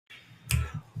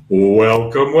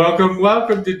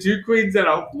Welcome to Two Queens and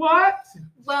a what?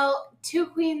 Well, two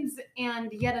queens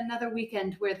and yet another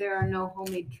weekend where there are no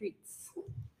homemade treats.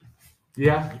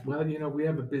 Yeah, well, we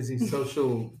have a busy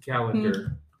social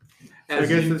calendar. I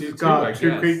guess it's called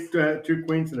two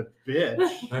queens and a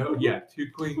bitch. Oh yeah, two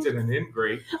queens and an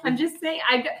ingrate. I'm just saying,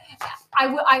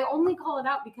 I only call it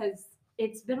out because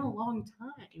it's been a long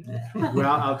time.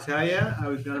 Well, I'll tell you, I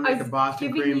was going to make a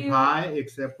Boston cream pie,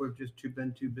 except we've just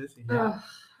been too busy. Yeah.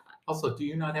 Also, do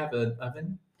you not have an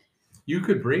oven? You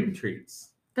could bring treats.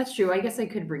 That's true. I guess I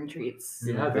could bring treats.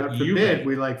 Yeah, God forbid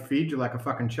we feed you like a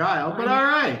fucking child, but all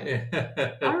right.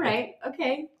 All right.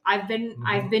 Okay. I've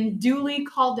been duly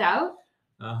called out.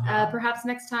 Uh-huh. Perhaps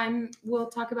next time we'll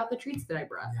talk about the treats that I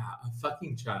brought. Yeah, a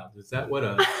fucking child. Is that what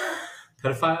a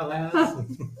pedophile has?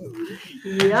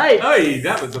 Yikes. Hey,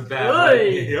 that was a bad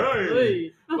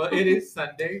one. Well, it is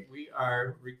Sunday. We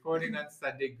are recording on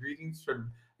Sunday. Greetings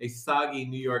from a soggy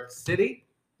New York City.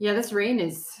 Yeah, this rain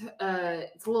is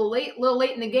it's a little late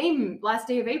in the game. Last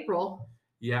day of April.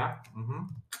 Yeah. Mm-hmm.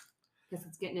 Guess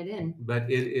it's getting it in. But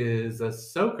it is a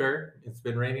soaker. It's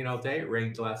been raining all day. It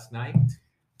rained last night.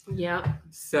 Yeah.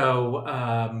 So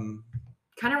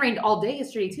kind of rained all day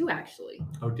yesterday too, actually.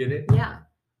 Oh, did it? Yeah.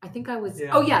 I think I was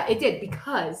Oh yeah, it did,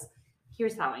 because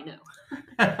here's how I know.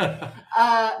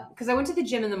 Because I went to the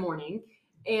gym in the morning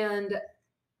and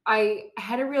I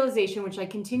had a realization, which I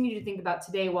continue to think about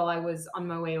today while I was on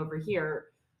my way over here.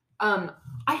 I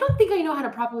don't think I know how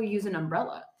to properly use an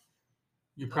umbrella.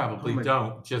 You probably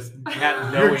don't. Just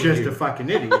You're just a fucking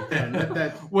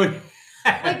idiot. What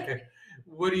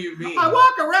do you mean? I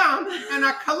walk around and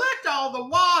I collect all the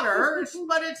water,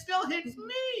 but it still hits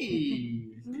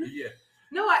me. Yeah.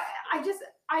 No,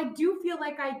 I do feel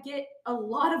like I get a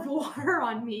lot of water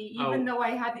on me, even though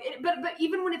I have it. But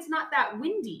even when it's not that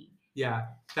windy. Yeah,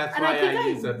 that's and why I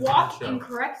use a walk poncho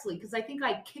incorrectly, because I think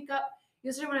I kick up.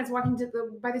 Yesterday when I was walking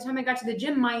by the time I got to the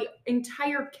gym, my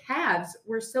entire calves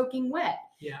were soaking wet.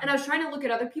 Yeah. And I was trying to look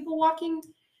at other people walking.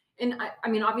 And I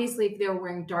mean, obviously, if they were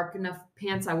wearing dark enough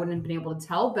pants, I wouldn't have been able to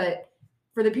tell. But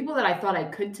for the people that I thought I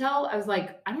could tell, I was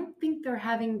like, I don't think they're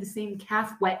having the same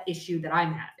calf wet issue that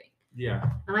I'm having. Yeah.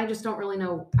 And I just don't really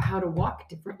know how to walk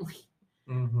differently.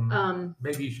 Mm-hmm.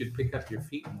 Maybe you should pick up your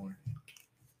feet more.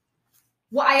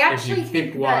 Well, I actually if you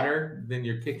kick water, then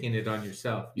you're kicking it on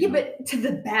yourself. Yeah, but to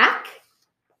the back?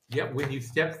 Yeah, when you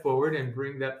step forward and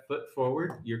bring that foot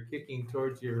forward, you're kicking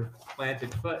towards your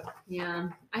planted foot.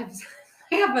 Yeah. I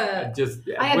have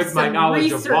with my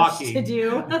knowledge of walking to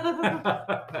do.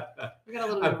 I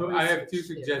have two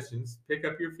suggestions. Pick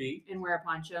up your feet and wear a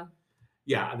poncho.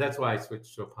 Yeah, that's why I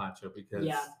switched to a poncho, because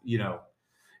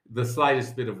the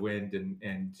slightest bit of wind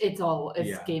and it's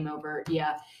game over.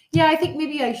 Yeah. Yeah, I think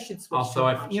maybe I should switch. Also,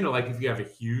 if you have a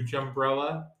huge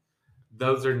umbrella,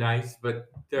 those are nice, but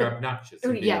they're obnoxious.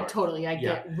 Yeah, totally. I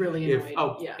get really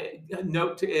annoyed.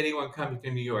 Note to anyone coming to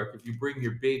New York: if you bring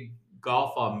your big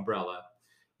golf umbrella,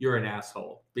 you're an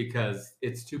asshole, because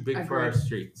it's too big for our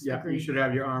streets. Yeah, you should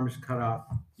have your arms cut off.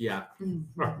 Yeah,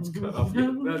 arms cut off.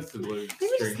 Yeah, that's the blue.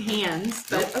 Maybe just hands,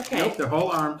 but okay. Nope, the whole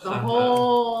arm. The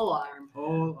whole arm.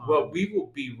 Well, we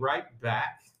will be right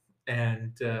back,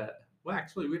 and well,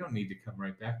 actually, we don't need to come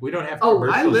right back. We don't have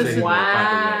commercials I listened. anymore,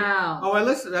 Wow. By the way. I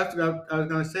listened. I was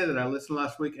going to say that I listened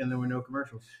last week, and there were no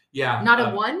commercials. Yeah, not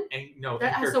a one. No,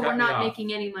 so we're not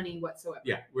making any money whatsoever.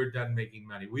 Yeah, we're done making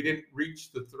money. We didn't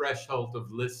reach the threshold of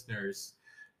listeners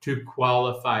to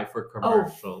qualify for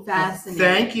commercials. Oh, fascinating.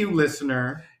 Thank you,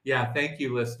 listener. Yeah, thank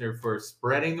you, listener, for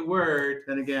spreading the word.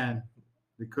 Then again,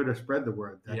 we could have spread the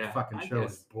word. That fucking show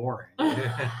is boring.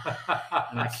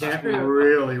 And I can't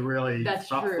really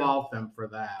fault them for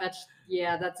that. That's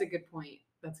a good point.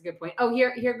 Oh,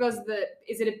 here goes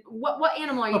what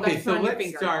animal are you about to put on your finger?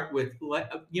 Let's start with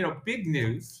big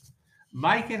news.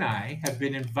 Mike and I have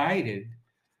been invited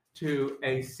to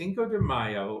a Cinco de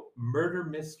Mayo murder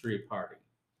mystery party,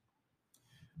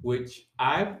 which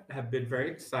I have been very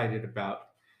excited about.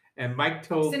 And Mike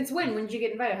told... Since when? When did you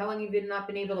get invited? How long have you not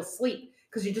been able to sleep?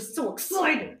 Because you're just so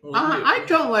excited. I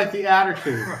don't like the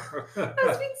attitude. I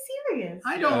was being serious.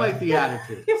 I don't like the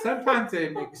attitude. Sometimes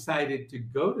I'm excited to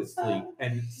go to sleep,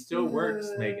 and it still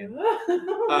works, Megan. This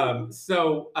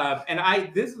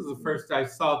was the first I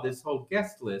saw this whole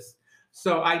guest list.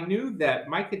 So I knew that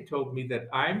Mike had told me that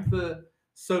I'm the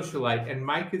socialite, and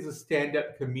Mike is a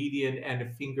stand-up comedian and a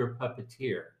finger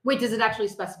puppeteer. Wait, does it actually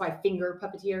specify finger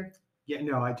puppeteer? Yeah,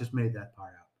 no, I just made that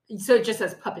part out. So it just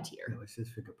says puppeteer. No, it says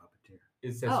finger puppeteer.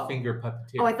 It says finger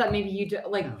puppeteer. Oh, I thought maybe you do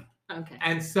like. No. Okay.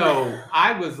 And so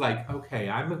I was like, okay,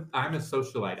 I'm a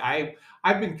socialite.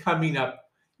 I've been coming up,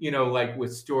 like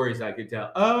with stories I could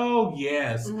tell. Oh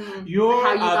yes, you're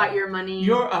how you got your money.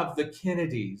 You're of the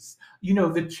Kennedys, the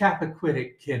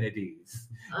Chappaquiddick Kennedys.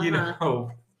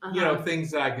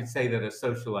 Things that I could say that a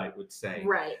socialite would say.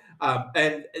 Right.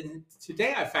 And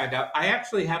today I found out I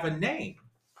actually have a name.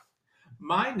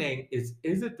 My name is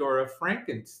Isadora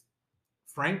Frankiston.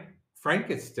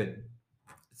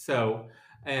 So,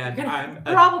 and I'm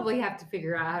probably have to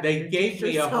figure out how they gave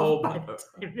me a whole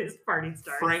this party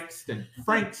starts.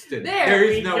 Frankston. There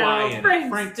is no I in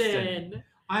Frankston.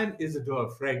 I'm Isadora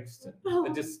Frankston, a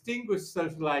distinguished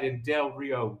socialite in Del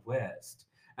Rio West,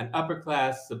 an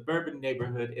upper-class suburban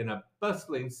neighborhood in a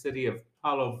bustling city of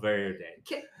Palo Verde.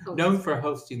 Known for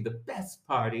hosting the best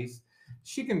parties,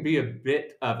 she can be a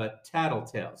bit of a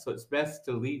tattletale, so it's best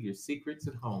to leave your secrets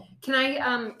at home.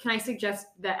 Can I suggest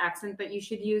the accent that you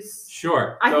should use?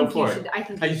 Sure, I think you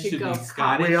should go be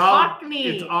Scottish. Cockney.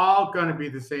 It's all going to be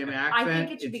the same accent. I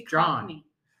think it should be Cockney.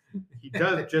 He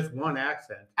does just one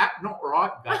accent. Not right.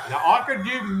 Now I could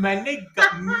do many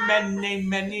because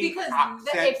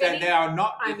accents, and they are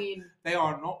not. They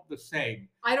are not the same.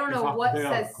 I don't know what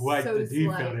says quite so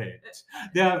different.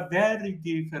 They are very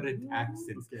different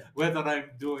accents. Whether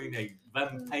I'm doing a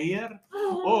vampire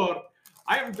or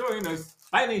I am doing a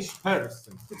Spanish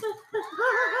person,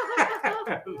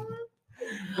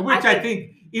 which I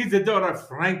think Isadora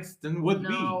Frankston would be.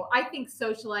 No, I think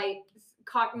socialite.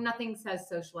 Nothing says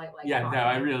socialite like Cockney. No,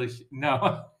 I really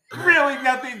no. Really,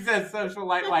 nothing says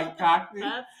socialite like Cockney.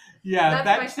 That's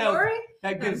my story.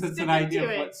 That gives us an idea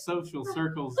of what social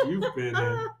circles you've been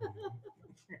in.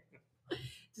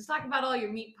 Just talk about all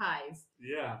your meat pies.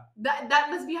 Yeah. That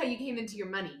must be how you came into your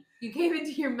money. You came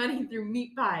into your money through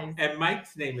meat pies. And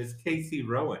Mike's name is Casey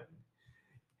Rowan.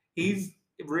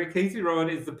 Casey Rowan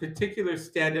is the particular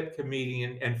stand-up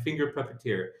comedian and finger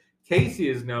puppeteer. Casey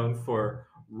is known for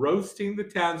roasting the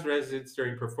town's residents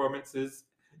during performances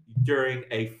during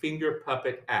a finger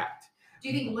puppet act. Do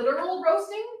you think literal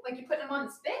roasting? Like you putting them on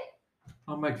the spit?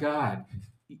 Oh my God.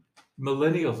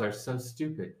 Millennials are so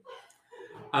stupid.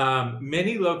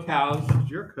 Many locals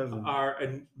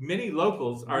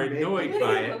are annoyed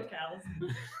by it.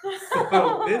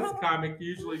 So this comic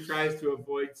usually tries to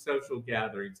avoid social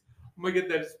gatherings. Oh my God,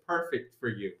 that is perfect for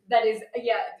you. That is,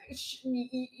 yeah.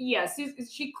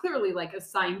 She clearly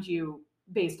assigned you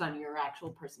based on your actual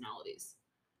personalities.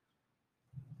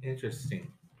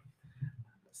 Interesting.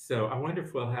 So I wonder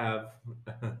if we'll have.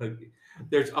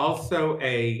 There's also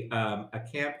a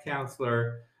camp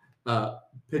counselor,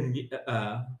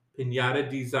 pinata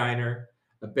designer,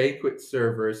 a banquet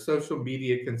server, a social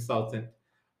media consultant,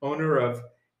 owner of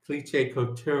Cliché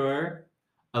Couture,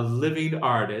 a living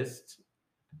artist,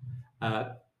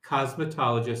 a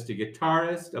cosmetologist, a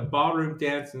guitarist, a ballroom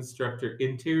dance instructor,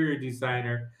 interior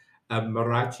designer, a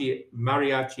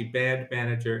mariachi band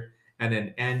manager, and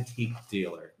an antique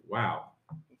dealer. Wow.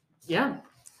 Yeah.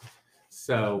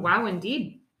 So. Wow,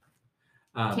 indeed.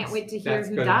 Can't wait to hear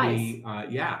who dies.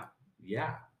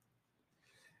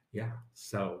 Yeah.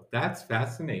 So that's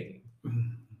fascinating.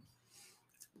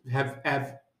 Have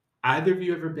either of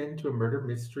you ever been to a murder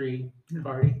mystery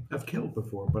party? I've killed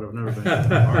before, but I've never been to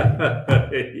a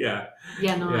party. Yeah.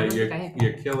 Yeah, no, I don't think I have.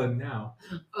 You're killing now.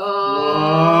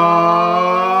 Oh.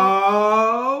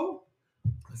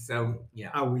 So, yeah.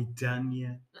 Are we done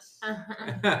yet?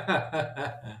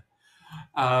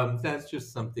 That's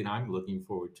just something I'm looking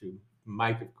forward to.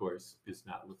 Mike, of course, is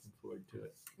not looking forward to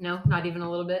it. No, not even a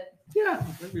little bit? Yeah,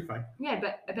 that'd be fine. Yeah,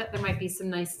 I bet there might be some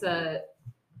nice food,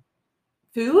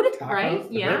 tacos, right?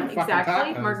 Yeah,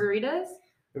 exactly. Tacos. Margaritas.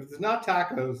 If there's not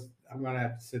tacos, I'm going to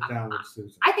have to sit down with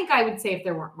Susan. I think I would say if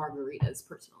there weren't margaritas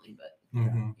personally, but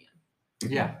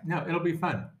yeah. No, it'll be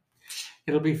fun.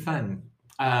 It'll be fun.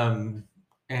 And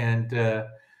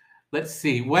let's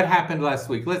see what happened last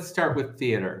week. Let's start with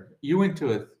theater. You went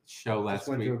to a show last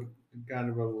week. To kind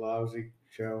of a lousy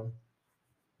show.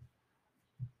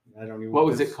 I don't even. What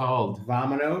was it called?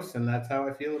 Vamonos, and that's how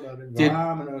I feel about it.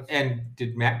 Vamonos. And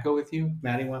did Matt go with you?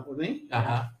 Matty went with me.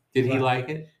 Did he like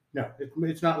it? No,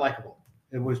 it's not likable.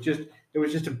 It was just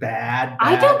a bad.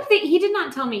 I don't think he did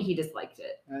not tell me he disliked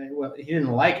it. Well, he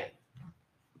didn't like it.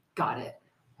 Got it.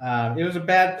 It was a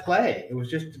bad play. It was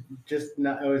just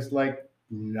not. It was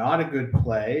not a good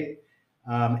play.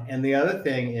 And the other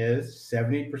thing is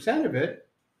 70% of it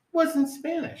was in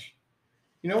Spanish.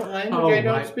 You know what language I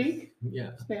don't speak?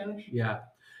 Yeah. Spanish. Yeah.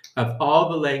 Of all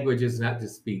the languages not to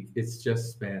speak, it's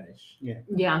just Spanish. Yeah.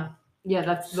 Yeah,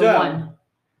 that's the one.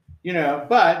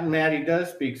 But Maddie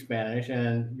does speak Spanish,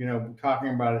 and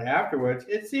talking about it afterwards,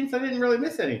 it seems I didn't really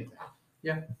miss anything.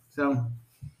 Yeah. So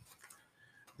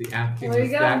The acting There you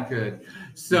was go. that good.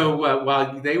 So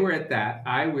while they were at that,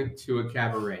 I went to a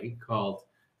cabaret called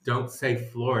Don't Say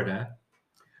Florida,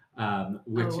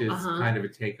 which is kind of a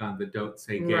take on the Don't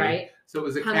Say Gay. Right. So it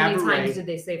was a How cabaret. many times did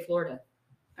they say Florida?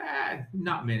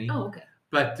 Not many. Oh, okay.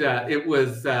 But it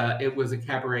was a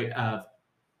cabaret of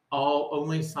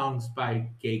only songs by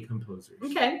gay composers.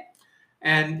 Okay.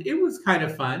 And it was kind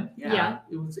of fun. Yeah.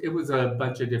 It was a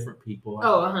bunch of different people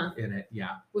in it.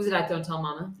 Yeah. Was it at Don't Tell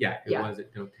Mama? Yeah, it was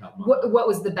at Don't Tell Mama. What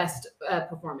was the best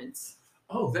performance?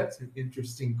 Oh, that's an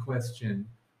interesting question.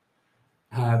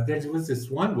 There was this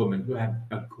one woman who had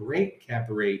a great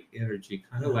cabaret energy,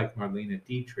 kind of like Marlena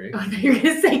Dietrich. Oh, you're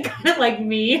gonna say kind of like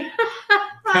me.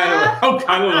 kind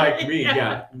of like me.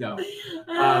 Yeah, no.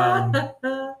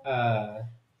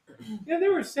 Yeah,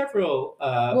 there were several.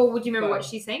 Well, would you remember what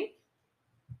she sang?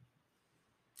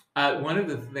 One of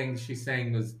the things she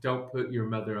sang was "Don't Put Your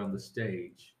Mother on the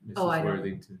Stage," Mrs.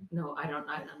 Worthington. No, I don't.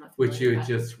 I'm not. Which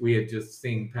we had just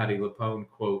seen Patti LuPone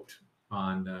quote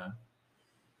on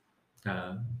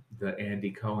the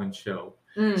Andy Cohen show.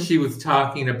 She was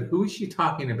talking about who was she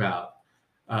talking about?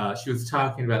 She was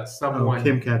talking about someone.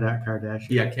 Kim Kardashian.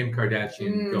 Yeah, Kim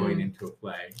Kardashian going into a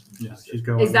play. Yeah, she's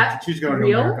going. She's going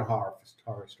real? to American Horror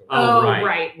Story. Oh,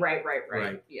 right.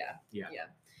 Yeah.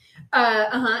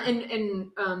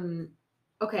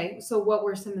 Okay, so what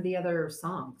were some of the other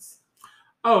songs?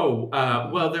 Oh,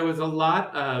 well, there was a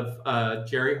lot of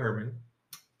Jerry Herman.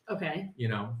 Okay.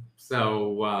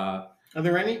 So. Are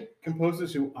there any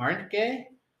composers who aren't gay?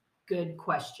 Good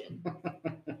question.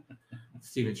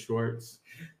 Stephen Schwartz.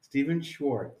 Stephen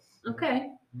Schwartz. Okay.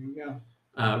 There you go.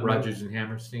 Rodgers and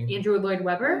Hammerstein. Andrew Lloyd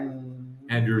Webber.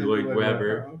 Andrew Lloyd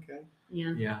Webber. Okay.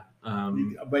 Yeah. Yeah.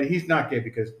 But he's not gay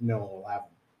because no one will have him.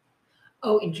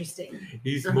 Oh, interesting.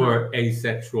 He's more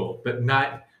asexual, but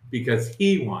not because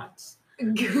he wants.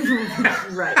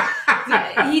 Right.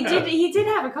 Yeah, he did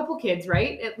have a couple kids,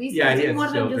 right? At least yeah, didn't he has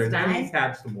one children. of them just die. And he's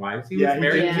had some wives. He was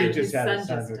married. He his just had a son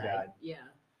son just who died. died. Yeah.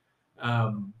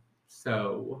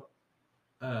 So,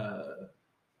 Candor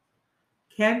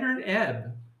and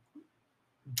Ebb,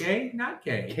 gay, not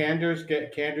gay. Candor's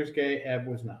gay. Ebb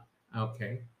was not.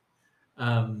 Okay.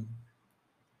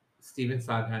 Stephen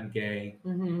Sondheim, gay.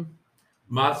 Mm-hmm.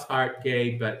 Moss Hart,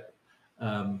 gay, but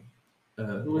who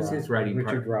was his writing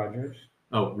Richard partner? Rodgers.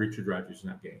 Oh, Richard Rodgers,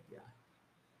 not gay. Yeah.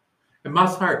 And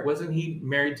Moss Hart, wasn't he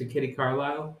married to Kitty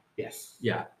Carlisle? Yes.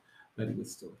 Yeah, but he was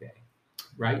still gay,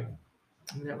 right?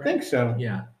 Isn't that right? I think so.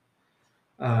 Yeah.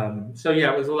 So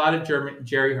yeah, it was a lot of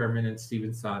Jerry Herman and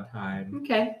Stephen Sondheim.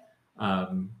 Okay.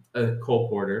 Cole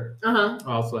Porter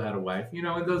also had a wife. In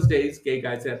those days, gay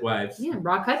guys had wives. Yeah,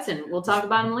 Rock Hudson. We'll talk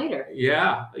about him later.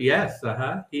 Yeah. Yes.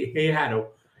 He had an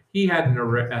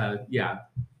yeah.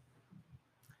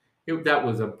 That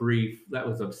was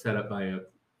set up by a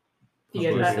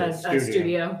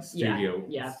studio.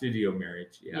 Studio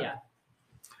marriage. Yeah.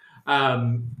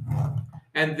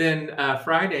 And then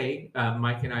Friday,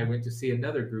 Mike and I went to see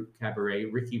another group cabaret,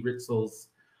 Ricky Ritzel's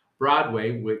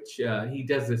Broadway, which he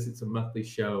does this. It's a monthly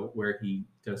show where he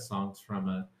does songs from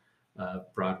a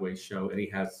Broadway show, and he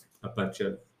has a bunch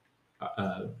of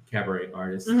cabaret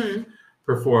artists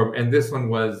perform. And this one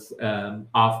was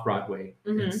off Broadway,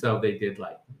 and so they did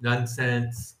like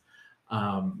Nonsense.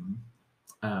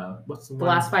 What's the one? The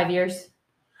Last 5 years.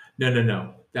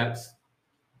 No. That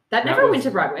never went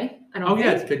to Broadway. I don't think.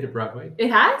 Yeah, it's been to Broadway. It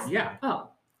has? Yeah. Oh.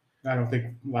 I don't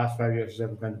think Last 5 years has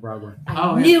ever been to Broadway.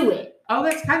 I knew it. Oh,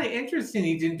 that's kind of interesting.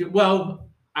 He didn't do well.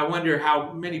 I wonder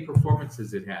how many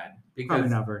performances it had. Because Probably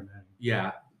not very many.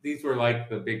 Yeah, these were like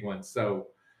the big ones. So,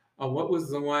 what was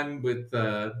the one with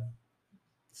the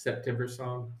September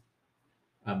song?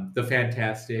 The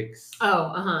Fantastics.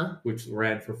 Oh, which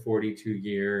ran for 42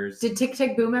 years. Did Tick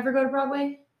Tick Boom ever go to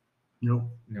Broadway? No.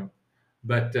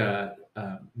 But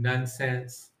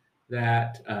Nonsense,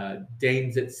 that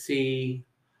Dames at Sea,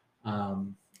 I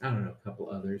don't know, a couple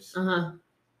others.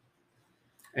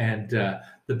 And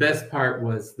the best part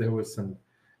was there was some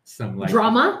like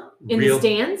drama in the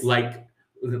stands. Like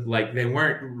they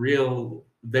weren't real.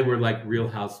 They were like Real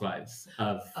Housewives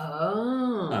of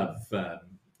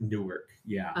Newark.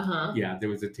 Yeah. Yeah. There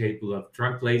was a table of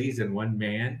drunk ladies and one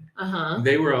man.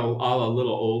 They were all a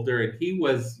little older, and he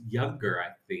was younger,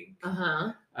 I think.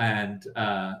 And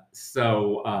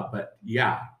but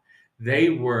yeah, they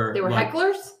were. They were like,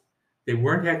 hecklers. They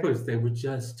weren't hecklers. They would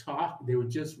just talk. They were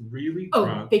just really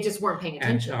drunk. Oh, they just weren't paying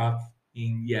attention. And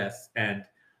talking, yes. And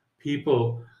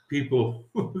people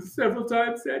several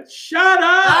times said, "Shut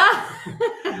up!"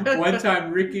 One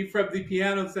time, Ricky from the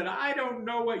piano said, "I don't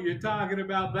know what you're talking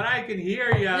about, but I can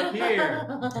hear you up here."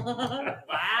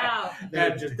 Wow.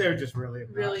 they're just really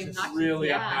Really obnoxious. obnoxious. really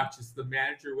yeah. obnoxious. The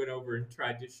manager went over and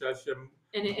tried to shush him.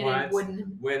 And it once,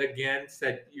 wouldn't. went again,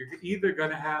 said you're either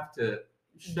going to have to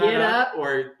shut Get up up.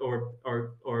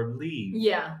 or leave.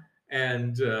 Yeah.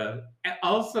 And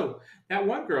also, that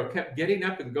one girl kept getting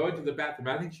up and going to the bathroom.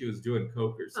 I think she was doing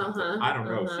coke or something. I don't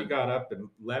know. She got up and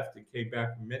left and came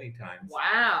back many times.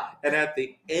 Wow. And at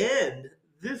the end,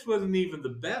 this wasn't even the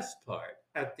best part.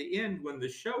 At the end, when the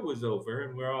show was over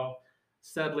and we're all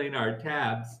settling our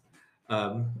tabs,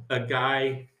 a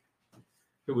guy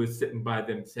who was sitting by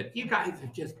them said, "You guys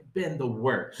have just been the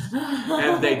worst."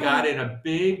 And they got in a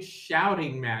big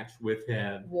shouting match with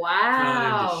him. Telling him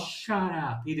Wow. to shut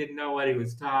up. He didn't know what he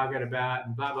was talking about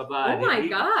and blah, blah, blah. Oh my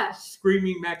gosh.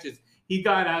 Screaming matches. He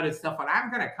got out his stuff and I'm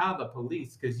going to call the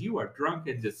police because you are drunk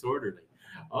and disorderly.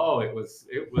 Oh, it was.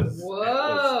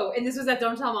 Whoa. And this was at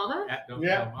Don't Tell Mama? At Don't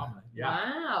Yeah. Tell Mama. Yeah.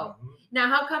 Wow. Mhm. Now,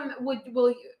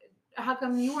 how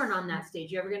come you weren't on that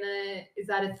stage? You ever gonna? Is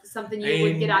that something you And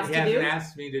would get asked he to do? hasn't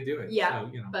asked me to do it. Yeah,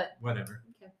 So, but- whatever.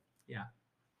 Okay.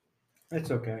 It's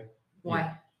okay.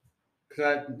 Why?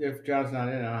 Because if John's not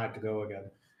in, I don't have to go again.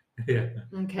 Yeah.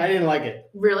 Okay. I didn't like it.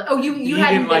 Really? Oh, you He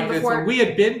hadn't didn't like been this before. one. We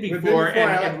had been We've been before before,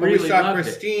 and but really we saw loved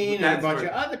Christine it. and a That's bunch right.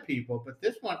 of other people, but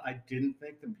this one I didn't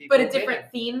think the people. But a in different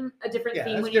it- theme. A different Yeah,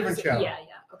 theme. that's when a different you, show. Yeah.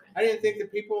 Okay. I didn't think the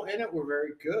people in it were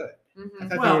very good. I Mm-hmm.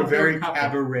 thought Well, they were they're a very couple.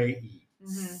 cabaret-y.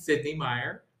 Sidney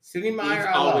Meyer. Sidney Meyer, He's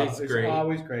I love. always He's great.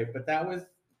 always great, but that was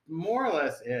more or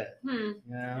less it. Hmm. You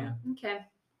know? Yeah. Okay.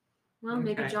 Well,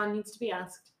 maybe Okay. John needs to be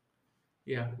asked.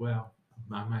 Yeah, well,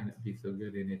 I might not be so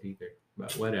good in it either,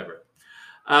 but whatever.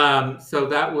 So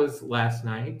that was last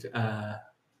night.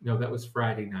 No, that was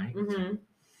Friday night. Mm-hmm.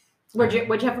 What'd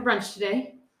you have for brunch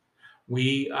today?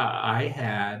 We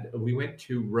went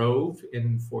to Rove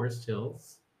in Forest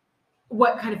Hills.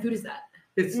 What kind of food is that?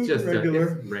 It's just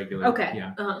Regular. it's regular. Okay.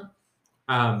 Yeah.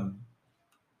 Uh-huh.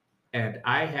 And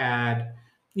I had,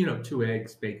 2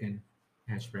 eggs, bacon,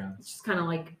 hash It's browns. just kind of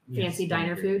like Yes, fancy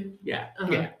diner standard. food. Yeah,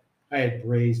 Uh-huh. Yeah. I had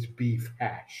braised beef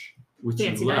hash. which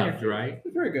Fancy you diner loved, food. right? It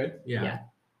was very good. Yeah. Yeah.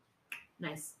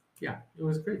 Nice. Yeah, it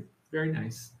was great. Very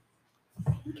nice.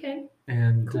 Okay.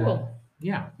 And Cool.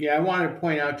 yeah. Yeah, I wanted to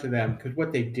point out to them because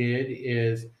what they did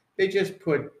is they just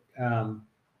put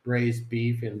braised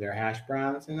beef in their hash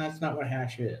browns, and that's not what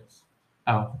hash is.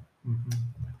 Oh. Mhm.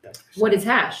 That's What is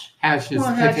hash? Hash is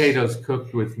Well, hash- potatoes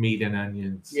cooked with meat and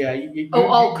onions. Yeah.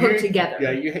 All cooked together.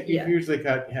 Yeah, you Yeah. usually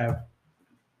have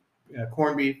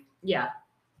corned beef, Yeah.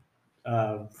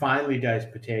 finely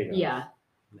diced potatoes, Yeah.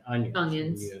 and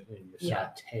Onions. and you Yeah.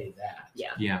 saute that.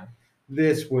 Yeah. Yeah.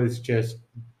 This was just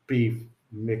beef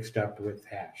mixed up with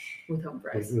hash. With home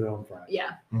fries. With home fries.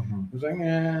 Yeah. Mhm. It was like,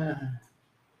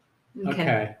 Okay.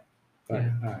 okay. But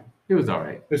Yeah. all right. It was all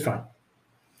right. It was fine.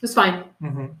 It was fine.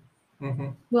 Mm-hmm. Mm-hmm.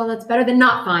 Well, that's better than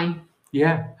not fine.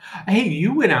 Yeah. Hey,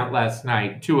 you went out last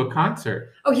night to a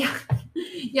concert. Oh yeah,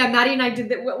 yeah. Maddie and I did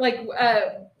that. Like,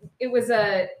 it was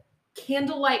a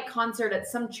candlelight concert at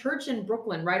some church in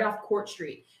Brooklyn, right off Court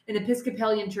Street, an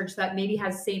Episcopalian church that maybe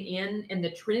has Saint Anne and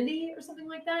the Trinity or something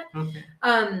like that.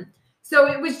 Okay. So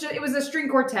it was a string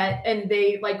quartet, and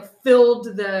they like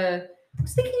filled the. I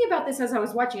was thinking about this as I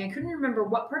was watching. I couldn't remember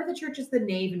what part of the church is the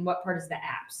nave and what part is the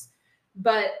apse,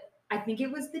 but I think it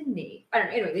was the nave. I don't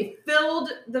know. Anyway, they filled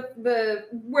the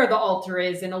where the altar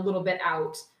is and a little bit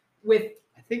out with.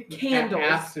 I think Candles.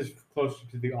 apse is closer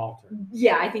to the altar.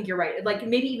 Yeah, I think you're right. Like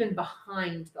maybe even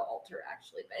behind the altar,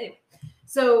 actually. But anyway,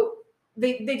 so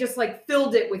they just like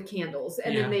filled it with candles,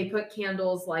 and Yeah. then they put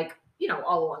candles like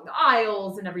all along the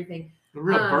aisles and everything. A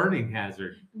real burning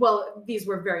hazard. Well, these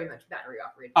were very much battery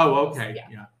operated. Oh, candles, okay. Yeah,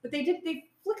 Yeah. but they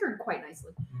flickered quite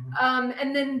nicely. Mhm.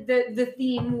 And then the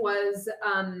theme was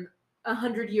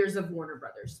 100 years of Warner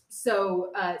Brothers.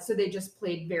 So they just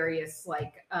played various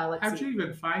like let's How'd see. you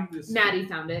even find this? Maddie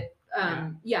found it.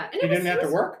 Yeah, and You didn't have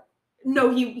to work? No,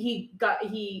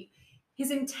 his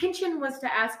intention was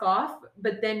to ask off,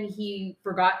 but then he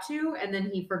forgot to, and then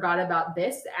he forgot about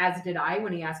this, as did I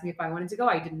when he asked me if I wanted to go.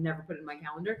 I didn't never put it in my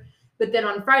calendar. But then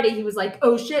on Friday he was like,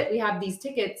 "Oh shit, we have these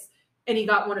tickets." And he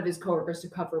got one of his coworkers to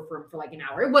cover for him for like an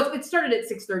hour. It started at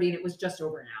 6:30 and it was just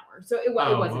over an hour. So it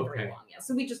wasn't very okay. long. Yeah.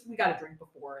 So we got a drink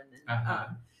before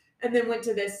and then went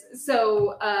to this.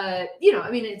 So I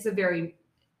mean it's a very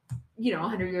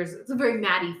 100 years, it's a very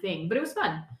Maddie thing, but it was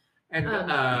fun. And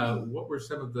what were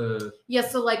some of the? Yeah,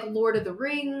 so like Lord of the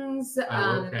Rings,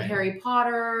 okay. Harry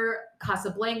Potter,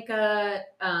 Casablanca,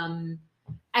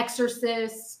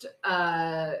 Exorcist,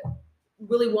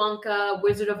 Willy Wonka,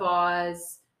 Wizard of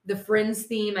Oz, the Friends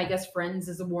theme. I guess Friends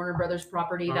is a Warner Brothers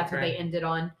property. That's what Okay. they ended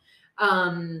on.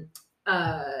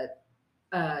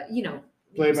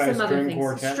 Played by a some other string things.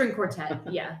 quartet? String quartet.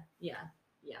 Yeah.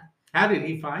 How did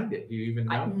he find it? Do you even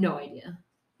I know? have no idea.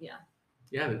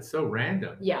 Yeah, that's so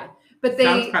random. Yeah, but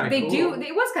Sounds they kinda do. cool.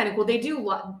 It was kind of cool. They do a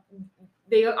lot.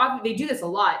 They do this a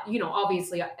lot. You know,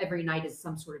 obviously every night is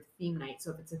some sort of theme night.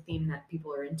 So if it's a theme that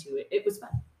people are into, it was fun.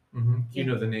 Do you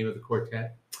know the name of the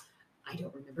quartet? I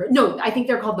don't remember. No, I think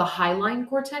they're called the Highline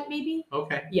Quartet, maybe.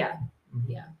 Okay. Yeah, Mhm.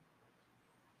 yeah.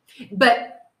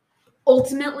 But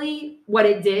ultimately, what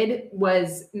it did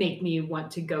was make me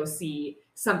want to go see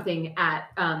something at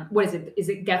what is it? Is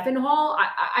it Geffen Hall?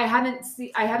 I haven't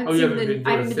seen. I haven't Oh, you seen haven't been I to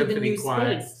a haven't been to the symphony new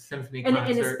choir, space. symphony And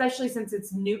concert? especially since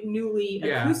it's newly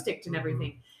Yeah. acoustic and Mhm.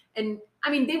 everything. And I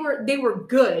mean, they were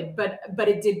good, but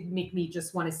it did make me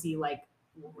just want to see like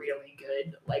really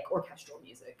good like orchestral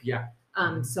music. Yeah.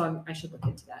 So I should look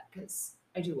into that because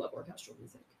I do love orchestral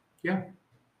music.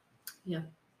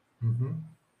 Mhm.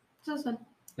 So it's fun.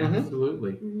 Mhm.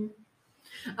 Absolutely.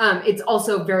 It's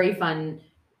also very fun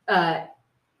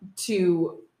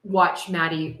to watch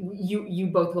Maddie. You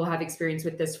both will have experience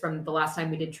with this from the last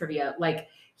time we did trivia. Like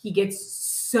he gets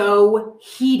so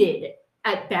heated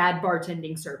at bad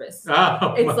bartending service.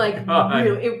 Oh, It's my like God.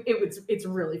 really, it's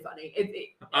really funny.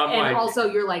 I'm And like-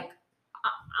 also you're like,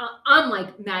 I'm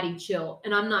like Maddie chill,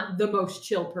 and I'm not the most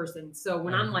chill person. So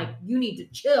when I'm Uh-huh. like, you need to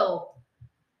chill,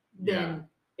 then Yeah.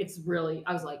 it's really.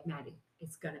 I was like, Maddie,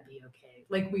 it's gonna be okay.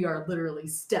 Like we are literally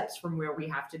steps from where we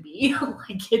have to be.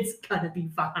 Like it's gonna be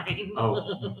fine.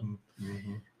 Oh.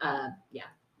 Mhm. Yeah,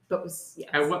 but was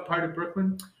And what part of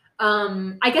Brooklyn?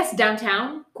 I guess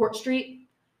downtown Court Street.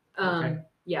 Okay.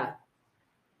 Yeah,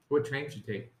 What train did you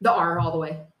take? the R all the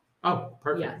way. Oh,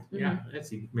 perfect. Yeah. Yeah,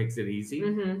 that's makes it easy.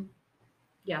 Mm-hmm.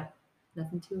 Yeah,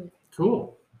 nothing to it.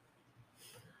 Cool.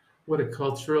 What a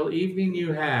cultural evening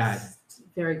you had.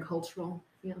 Very cultural.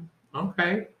 Yeah.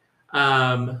 Okay.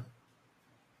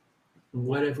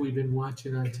 What have we been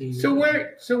watching on TV?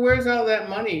 So where's all that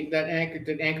money? That Anchor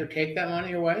did Anchor take that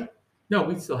money away? No,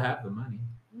 we still have the money,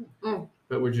 Mm.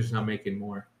 but we're just not making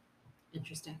more.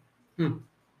 Interesting.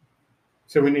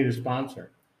 So we need a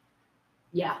sponsor.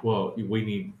 Yeah. Well, we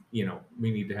need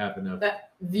to have enough.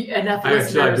 Enough I've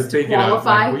listeners been to thinking of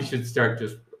qualify. like we should start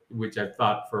just, which I've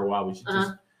thought for a while, we should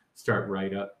just start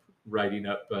writing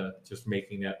up, just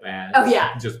making up ads. Oh,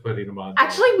 yeah. Just putting them on. there.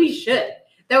 Actually, we should.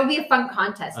 That would be a fun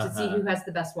contest to see Uh-huh. who has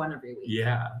the best one every week.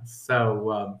 Yeah.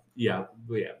 So yeah.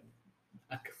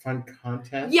 A fun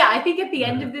contest. Yeah, I think at the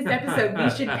end of this episode, we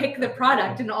should pick the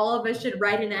product, and all of us should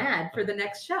write an ad for the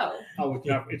next show. Oh,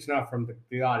 it's not from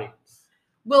the audience.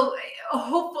 Well,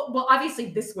 well,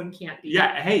 obviously this one can't be.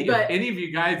 Yeah. Hey, But- if any of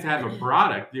you guys have a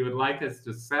product you would like us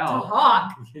to To sell,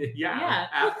 hawk. yeah,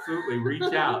 absolutely. Reach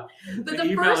out. But The the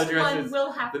email first address one is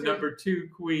will have The to. number 2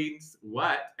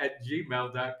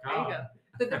 queens@gmail.com.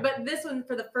 There you go. But this one,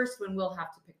 for the first one, we'll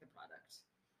have to pick the product.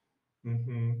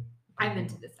 Mm-hmm. I'm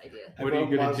into this idea. What are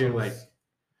you gonna do? Like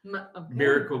Okay.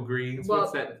 Miracle Greens? Well,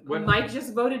 What's that? What Mike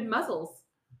just voted muzzles.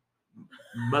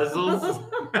 muzzles?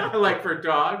 Like for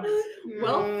dogs?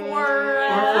 Well,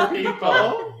 Or for people?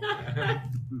 uh,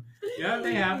 Yeah,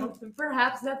 they have them.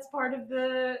 Perhaps that's part of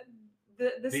the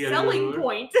The selling allure.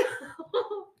 point.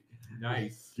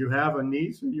 Nice. You have a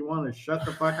niece and you want to shut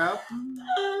the fuck up?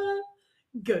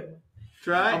 Good.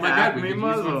 Try Oh my God, we Acme could use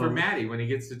one for Muzzles. Maddie when he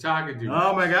gets to talking to you.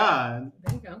 Oh my God.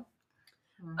 There you go.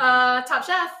 Top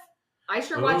Chef. I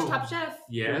sure watched Ooh. Top Chef.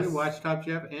 Yes. Yeah, we watched Top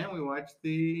Chef and we watched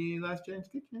the Last Chance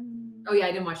Kitchen. Oh yeah,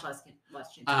 I didn't watch Last Chance.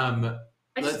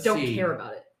 I just let's don't see. care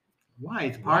about it. Why?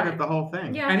 It's part Why? of the whole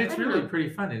thing. Yeah, And it's I don't really know. pretty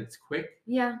fun and it's quick.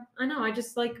 Yeah, I know. I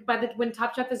just like when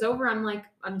Top Chef is over, I'm like,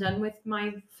 I'm done with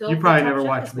my fill. You for probably Top never Chef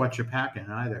watched this week. What You're Packing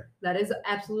either. That is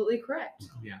absolutely correct.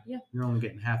 You're only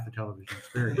getting half the television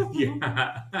experience.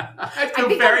 Yeah. I I feel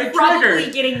think very I'm probably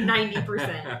triggered. getting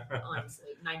 90%, honestly,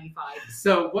 95.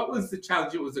 So, what was the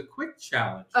challenge? It was a quick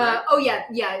challenge. Right? Oh yeah,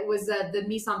 it was the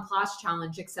mise en place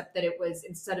challenge, except that it was,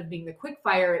 instead of being the quick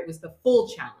fire, it was the full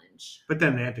challenge, But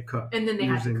then they had to cook and then they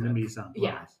had to using the cook. mise en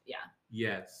place. Yeah.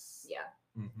 Yes. Yeah.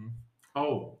 Mm-hmm.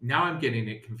 Oh, now I'm getting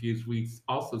it confused. We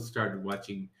also started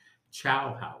watching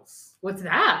Chow House. What's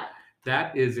that?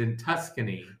 That is in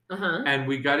Tuscany. And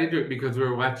we got into it because we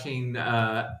were watching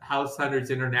House Hunters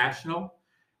International.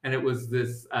 And it was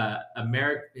this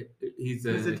American, he's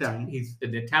Italian. He's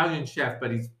an Italian chef,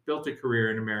 but he's built a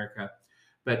career in America.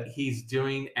 But he's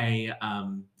doing a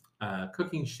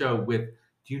cooking show with,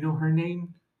 do you know her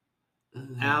name?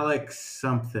 Alex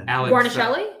something. Alex.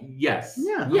 Guarnaschelli? Yes.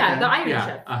 Yeah. Yeah, okay. the Irish Yeah.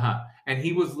 chef. And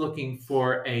he was looking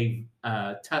for a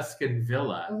Tuscan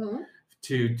villa Mhm.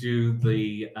 to do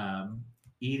the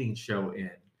eating show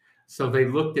in. So they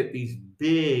looked at these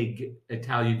big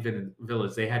Italian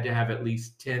villas. They had to have at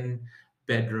least 10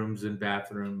 bedrooms and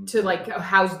bathrooms. To like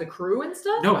house the crew and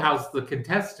stuff. No, house the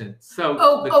contestants. So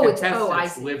Oh, the I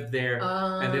contestants see. lived there,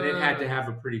 and then it had to have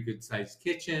a pretty good sized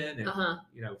kitchen, and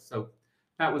so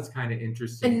that was kind of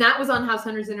interesting. And that was on House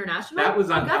Hunters International. That was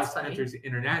on that's House funny. Hunters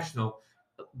International.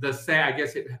 I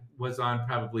guess it was on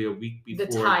probably a week before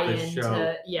The tie-in the show.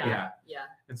 to Yeah.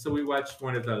 And so we watched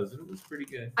one of those, and it was pretty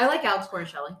good. I like Alex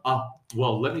Guarnaschelli.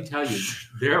 Well, let me tell you,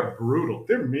 they're brutal.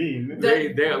 They're mean.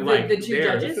 They're like the two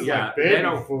judges? Yeah, Like they baby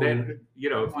don't. food. If you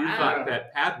Wow. thought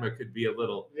that Padma could be a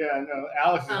little, Yeah, no.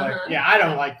 Alex is like, Uh-huh. yeah, I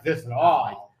don't like this at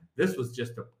all. this was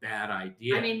just a bad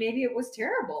idea. I mean, maybe it was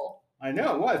terrible. I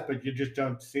know it was, but you just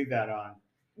don't see that on.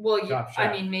 Well, Top I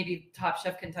Chef. mean, maybe Top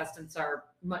Chef contestants are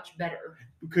much better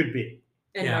Could be.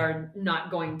 and Yeah. are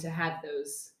not going to have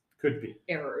those Could be.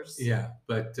 errors. yeah,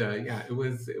 but it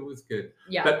was good.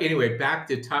 Yeah. But anyway, back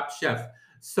to Top Chef.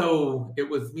 So it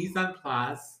was mise en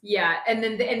place. Yeah, and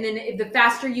then the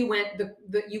faster you went,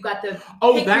 you got the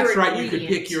Oh, pick that's your right. You could ingredient.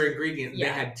 pick your ingredient. Yeah.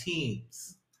 They had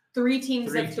teams. 3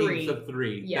 teams Three of 3. teams of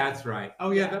 3. Yeah. That's right.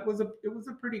 Oh yeah, Yeah. it was a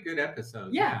pretty good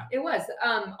episode. Yeah, it was.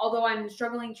 Although I'm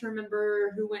struggling to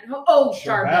remember who went home. Oh,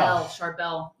 Charbel.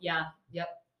 Charbel. Yeah. Yep.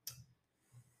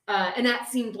 And that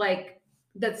seemed like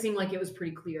it was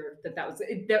pretty clear that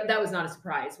was not a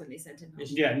surprise when they sent him home.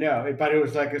 Yeah, no, but it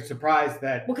was like a surprise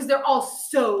that. Well, because they're all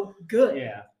so good.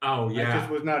 Yeah. Oh I yeah. just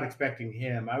was not expecting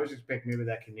him. I was expecting maybe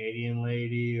that Canadian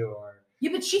lady or.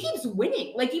 Yeah, but she keeps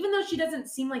winning. Like, even though she doesn't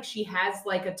seem like she has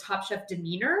like a Top Chef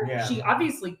demeanor, Yeah. she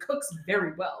obviously cooks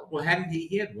very well. Well, hadn't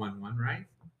he had won one, right?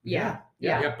 Yeah.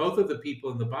 Yeah. Both of the people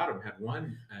in the bottom had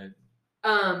won.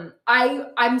 I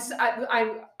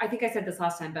think I said this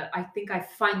last time, but I think I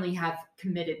finally have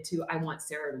committed to I want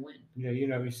Sarah to win. Yeah,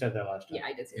 you said that last time. Yeah,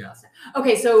 I did say Yeah. that last time.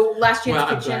 Okay, so Last Chance Well,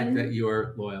 I'm Kitchen. glad that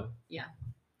you're loyal.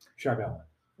 Charbel.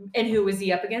 And who was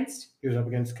he up against? He was up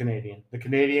against Canadian. The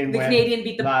Canadian The went Canadian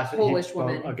beat the last, Polish he,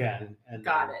 woman. again. And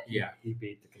Got then it. he- Yeah. He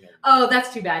beat the Canadian. Oh,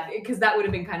 that's too bad because that would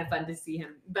have been kind of fun to see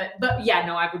him. But yeah,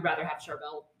 no, I would rather have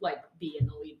Charbel like be in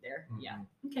the lead there. Yeah.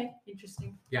 Okay.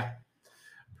 Interesting.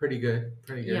 Pretty good.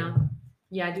 Yeah.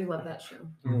 Yeah, I do love that show.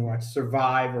 We watched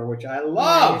Survivor, which I Yeah, you're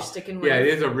love. sticking with Yeah, it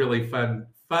is a really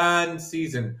fun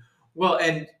season. Well,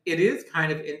 and it is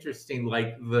kind of interesting.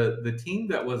 Like the team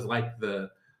that was like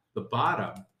the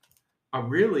bottom are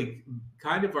really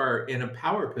are in a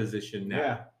power position now.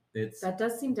 Yeah. It's That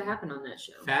does seem to happen on that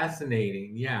show.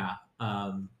 fascinating. Yeah.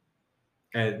 And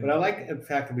But I like the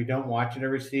fact that we don't watch it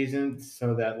every season,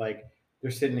 so that like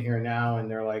they're sitting here now and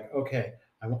they're like, okay,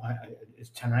 it's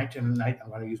tonight. I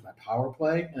want to use my power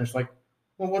play, and it's like,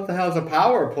 well, what the hell is a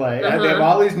power play? And they have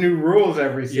all these new rules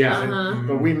every season, Uh-huh.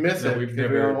 but we miss No, it we've because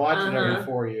we never- don't watch it every Uh-huh.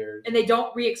 4 years. And they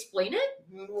don't re-explain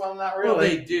it? Well, not well,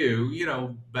 really. they do,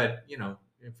 but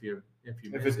if you if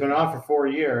miss it's it, been on for 4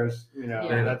 years,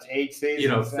 Yeah. that's 8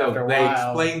 seasons. so after a they while.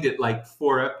 explained it like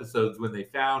 4 episodes when they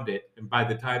found it, and by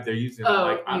the time they're using it, Oh,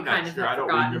 like you I'm kind not of sure. have I don't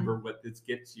forgotten. remember what this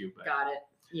gets you, but Got it.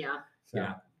 Yeah. So,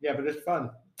 yeah, but it's fun.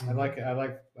 I like it. I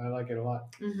like it a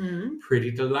lot. Mm-hmm.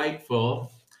 pretty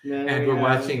delightful. Then And we we're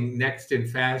have- watching Next in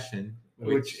Fashion,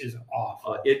 which is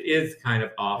awful. it is kind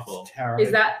of awful. It's terrible.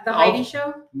 Is that the Oh. Heidi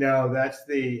show? No, that's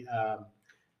the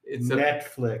It's a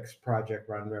Netflix Project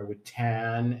Runway with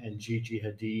Tan and Gigi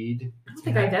Hadid. I don't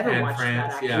think I've ever And watched France,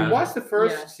 that. Actually. yeah. We watched the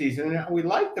first Yeah. season and we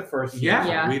liked the first season. yeah,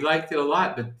 Yeah. we liked it a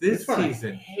lot, but this one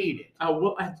season, I hate it. oh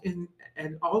well,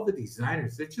 and all the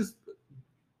designers, they just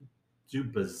do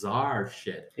bizarre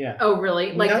shit. Yeah. Oh,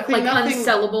 really? Like Nothing-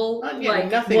 unsellable? Yeah,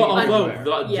 nothing. Well, although anywhere.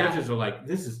 the Yeah. judges are like,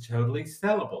 this is totally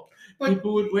sellable. But-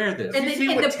 People would wear this. And, You then,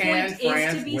 see and what the Tan point is to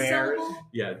France be wears? sellable?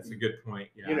 Yeah, it's a good point.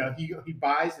 Yeah. You know, he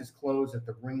buys his clothes at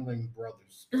the Ringling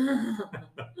Brothers.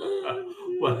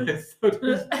 Well, so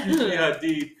does Gigi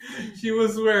Hadid. She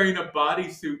was wearing a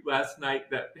bodysuit last night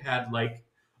that had like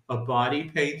a body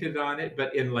painted on it,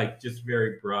 but in like just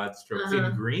very broad strokes Uh-huh.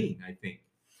 in green, I think.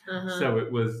 Uh-huh. So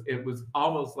it was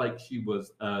almost like she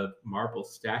was a marble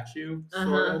statue, sort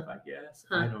Uh-huh. of, I guess.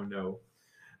 Huh. I don't know.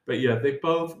 But yeah, they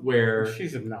both wear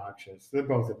She's obnoxious. They're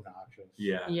both obnoxious.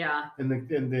 yeah. Yeah. And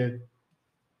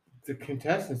the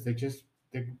contestants,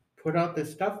 they put out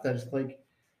this stuff that's like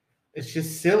it's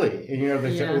just silly. And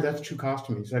they say, Yeah. oh, that's too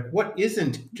costumey. It's like, what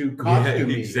isn't too Yeah,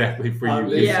 costumey exactly for on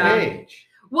you. this Yeah. stage?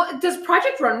 Well, does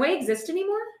Project Runway exist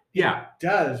anymore? Yeah, It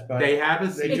does, but they have a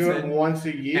they do it season, once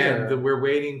a year. and we're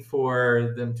waiting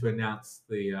for them to announce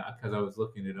the because I was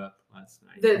looking it up last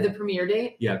night. The premiere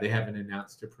date? Yeah, they haven't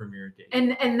announced a premiere date.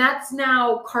 And that's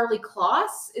now Carly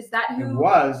Kloss? Is that It who?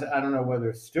 was. I don't know whether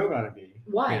it's still going to be.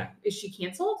 Why? Yeah. Is she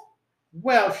canceled?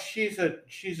 Well, she's a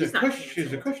She's not Kushner.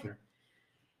 canceled. Kushner.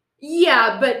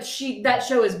 Yeah, but that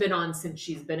show has been on since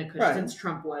she's been a cushion, Right. since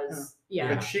Trump was.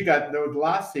 Yeah. But she got the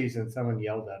last season. Someone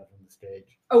yelled at her from the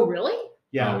stage. Oh, really?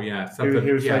 Yeah. Oh yeah. He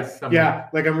Something. was yeah, like, something- yeah,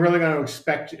 like I'm really going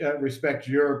to respect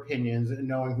your opinions and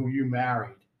knowing who you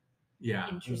married. Yeah.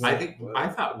 Interesting. I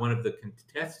thought one of the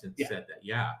contestants Yeah. said that.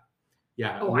 Yeah.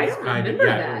 Yeah. Oh, it I was don't kind of- remember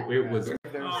yeah, that. It was. There's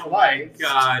Oh my lights.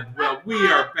 God. Well, we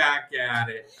are back at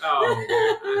it.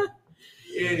 Oh.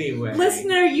 Anyway.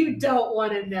 Listener, you don't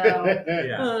want to know.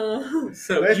 Yeah.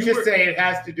 So Let's you just were- say it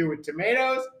has to do with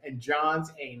tomatoes and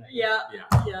John's anus. Yeah, Yeah.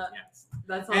 yeah. Yes.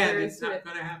 That's all there And is it's to not it.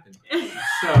 going to happen.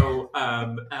 So,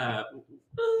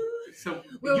 so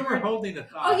Well, you were we're- holding a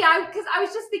thought. Oh yeah, because I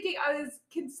was just thinking, I was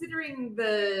considering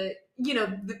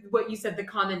what you said, the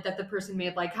comment that the person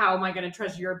made, like, how am I going to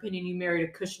trust your opinion? You married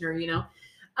a Kushner,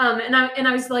 and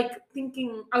I was like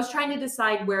thinking, I was trying to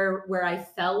decide where I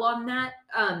fell on that,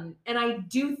 and I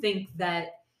do think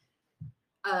that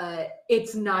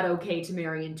it's not okay to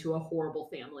marry into a horrible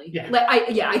family. Yeah.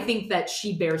 I think that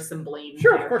she bears some blame.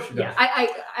 Sure, there. of course she does. Yeah,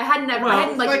 I hadn't Well, like,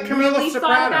 it's like Camilla really thought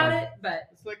Soprano. about it, but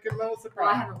It's like Camilla well, I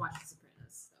Soprano. haven't watched The Sopranos.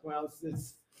 So. Well,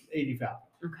 it's 80 Falcon.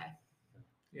 Okay.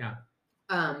 Yeah.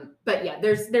 But yeah,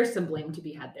 there's some blame to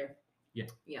be had there.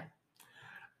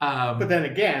 But then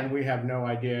again, we have no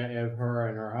idea if her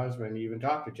and her husband even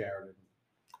talked to Jared.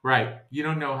 right. You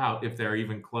don't know if they're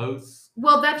even close,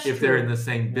 Well, that's if true. they're in the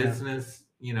same Yeah. business,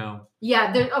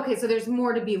 Yeah, okay, so there's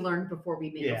more to be learned before we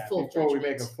make a full before judgment. we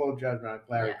make a full judgment on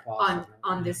Clary Yeah, Clausen.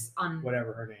 on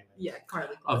whatever her name is. yeah,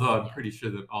 Carly Clausen. Although I'm yeah. pretty sure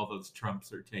that all those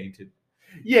Trumps are tainted.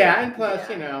 Yeah, and plus,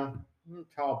 Yeah.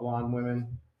 tall blonde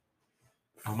women.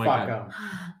 Oh my Fuck God.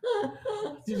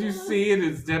 'em. Did you see in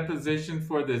his deposition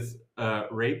for this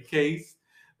rape case?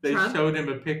 They Trump? showed him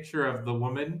a picture of the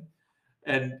woman,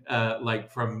 and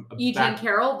like from E. Jean back,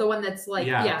 Carroll, the one that's like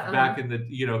back in the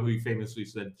who he famously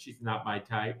said she's not my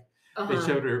type. They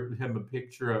showed him a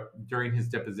picture of during his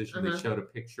deposition. They showed a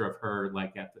picture of her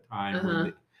like at the time when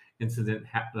the incident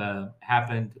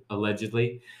happened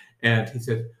allegedly, and he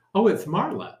said, "Oh, it's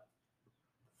Marla."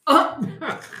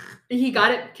 He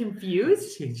got it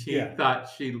confused. she Yeah. thought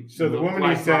she. So the looked woman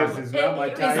like he says Marla. is not my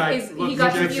Is- type. is- he Looks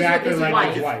got confused exactly with his like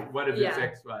wife. his wife. One of his Yeah.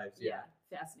 ex-wives. Yeah,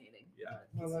 fascinating. Yeah.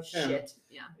 Well, that's him. Shit.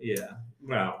 Yeah. Yeah.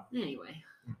 Well. Anyway.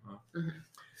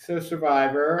 So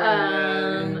Survivor.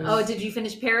 and then Oh, did you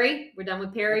finish Perry? We're done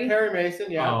with Perry. Perry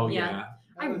Mason, yeah. Oh Yeah. yeah.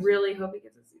 I That was- really hope he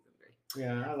gets a season 3.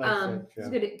 Yeah, I like It's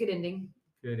that a good ending.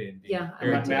 Good ending. Yeah, I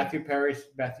Very liked it.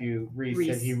 Matthew Reese Reese.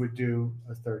 said he would do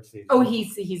a third season. Oh,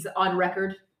 he's on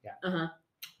record. Yeah.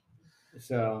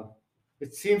 So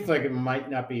it seems like it might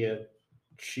not be a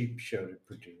cheap show to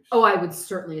produce. Oh, I would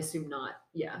certainly assume not.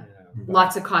 Yeah. But-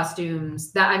 Lots of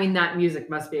costumes. That music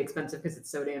must be expensive because it's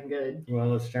so damn good.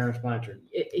 Well, it's Terrence Blanchard.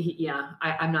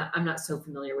 I'm not so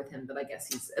familiar with him, but I guess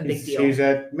he's a big He's, deal. he's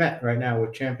at Met right now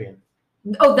with Champion.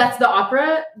 Oh, that's the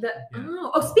opera. Yeah.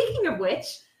 Oh, speaking of which,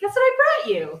 guess what I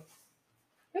brought you?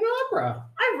 An opera.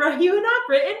 I brought you an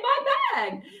opera in my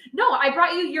bag. No, I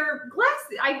brought you your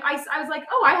glasses. I was like,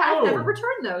 I've never Oh.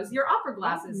 returned those. Your opera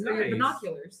glasses or your nice.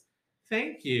 binoculars.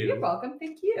 Thank you. You're welcome.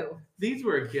 Thank you. These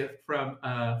were a gift from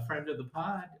a friend of the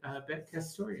pod, Beth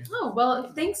Castoria. Oh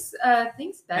well, thanks, Beth.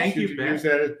 Thank you, Should Beth. use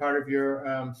that as part of your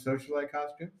socialite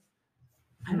costume?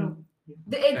 I don't.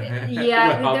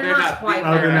 Yeah, Well, they're not quite.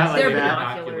 Oh, they're not like they're that?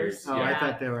 binoculars. Oh, yeah. I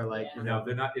thought they were like, Yeah. No,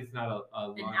 they're not. It's not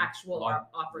a An actual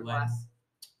opera glass.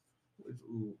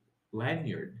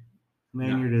 lanyard.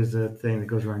 lanyard is a thing that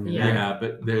goes around your Yeah. neck.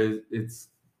 Yeah, but it's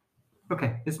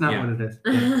Okay, it's not Yeah. what it is.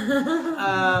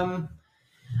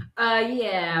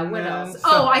 Yeah. What and else? then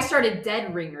Oh, I started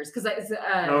Dead Ringers because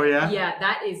Oh, yeah? yeah,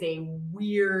 that is a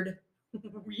weird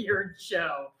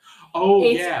show. oh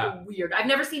It's yeah. weird. I've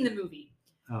never seen the movie.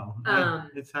 Oh,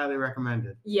 Um, it's highly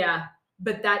recommended. Yeah,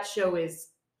 but that show is.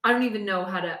 I don't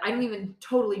even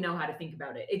totally know how to think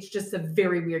about it. It's just a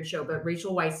very weird show. But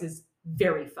Rachel Weisz is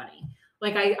very funny.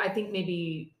 Like I think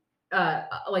maybe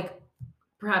like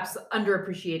perhaps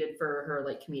underappreciated for her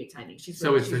like comedic timing.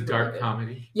 So it's she's a really dark good.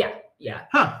 comedy. Yeah.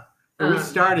 Huh. But we Um,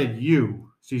 started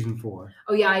You, season 4.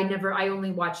 Oh yeah, I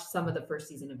only watched some of the first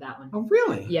season of that one. Oh,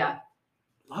 really? Yeah,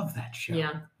 Love that show. yeah.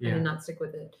 I Yeah. did not stick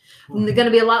with it. Cool. And there's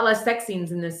gonna be a lot less sex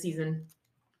scenes in this season.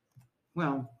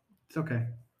 Well, it's okay.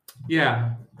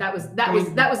 Yeah. That was a I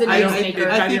newsmaker.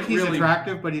 I think didn't he's really-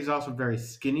 attractive, but he's also very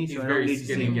skinny. He's So I don't very need to see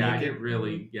skinny. him Yeah, I naked. didn't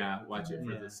really watch it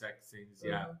for Yeah. the sex scenes.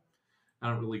 Yeah. I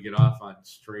don't really get off on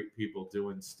straight people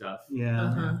doing stuff. Yeah.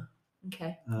 Uh-huh.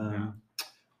 Okay.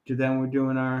 Then we're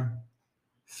doing our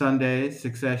Sundays,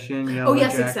 Succession. Oh Yellow yeah,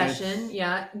 Jackets. Succession.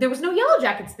 Yeah, there was no Yellow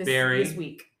Jackets Barry. this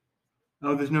week.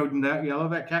 Oh, there's no Yellow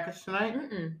Jackets tonight?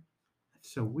 Mm-mm.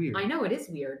 That's so weird. I know it is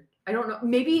weird. I don't know.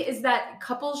 Maybe is that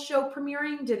couples show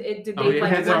premiering? Did they Oh, it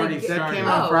like has wanna already get- That started. came Oh,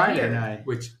 on Friday weird. night.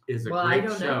 which is a Well, I great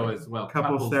don't show know. as well.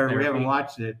 Couples therapy. We haven't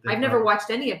watched it. I've never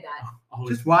watched any of that. Oh,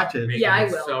 Just watch it. making Yeah, I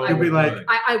it will. so I You'll be will. like- good.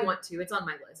 I want to. It's on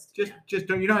my list. Just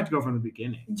don't. You don't have to go from the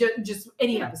beginning. Just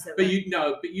any Yeah. episode. but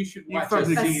you should You watch from a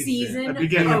the season. The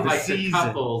beginning Oh, of the like the season.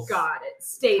 couples Got it.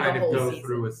 Stay the kind of whole go season.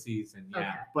 through a season. Yeah. Okay.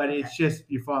 But it's just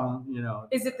you follow.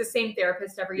 Is it the same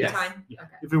therapist every Yes. time? Yeah.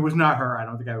 Okay. If it was not her, I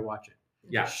don't think I would watch it.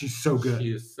 Yeah. She's so good.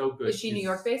 She is so good. Is she New She's-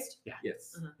 York based?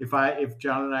 Yes. If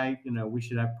John and I, we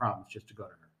should have problems just to go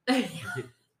to her.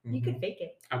 You Mhm. could fake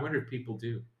it. I wonder if people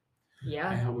do.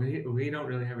 Yeah. We don't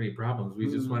really have any problems.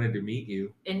 We just wanted to meet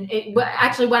you.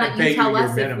 Actually, why And don't pay you you tell your us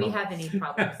if we minimum. have any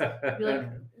problems? Be like,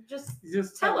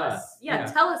 just tell us. Yeah,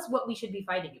 tell us what we should be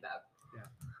fighting about.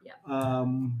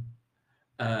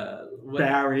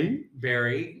 Barry,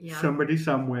 Barry. Yeah. somebody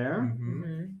somewhere. Mhm.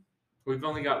 Mhm. We've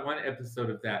only got one episode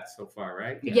of that so far,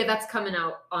 right? Yeah. That's coming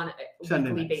out on a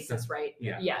Sunday weekly night. basis, right?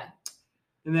 Yeah. Yeah.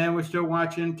 And then we're still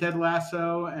watching Ted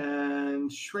Lasso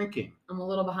and Shrinking. I'm a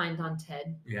little behind on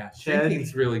Ted. Yeah. Ted-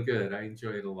 Shrinking's really good. I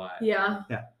enjoy it a lot. Yeah.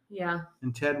 Yeah. Yeah.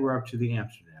 And Ted, we're up to the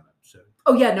Amsterdam episode.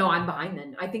 Oh yeah, no, I'm behind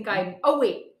then. I think I'm. Oh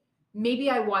wait,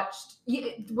 maybe I watched.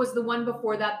 Was the one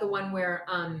before that the one where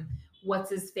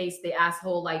what's his face, the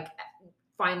asshole, like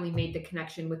finally made the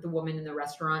connection with the woman in the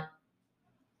restaurant?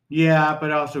 Yeah,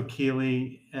 but also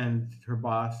Keely and her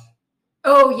boss.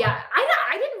 Oh yeah,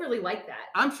 I didn't really like that.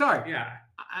 I'm sorry. Yeah.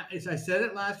 As I said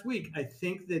it last week, I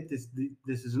think that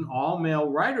this is an all male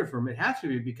writer's room. It has to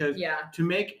be because Yeah. to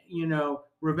make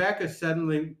Rebecca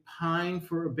suddenly pine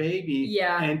for a baby,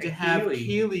 Yeah. and to have Keely.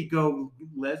 Keely go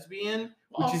lesbian,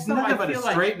 which is Also, nothing I but a feel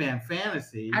like- straight man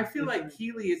fantasy. I feel like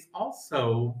Keely is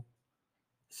also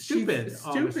stupid. she's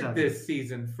all of a stupid sudden. this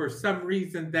season for some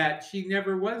reason that she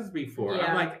never was before. Yeah.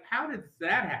 I'm like, how did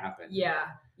that happen? Yeah.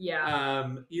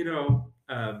 Yeah.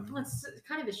 Well, it's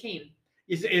kind of a shame.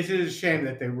 It's a shame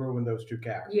that they ruined those two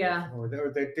characters. Yeah. Or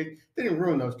they didn't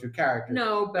ruin those two characters.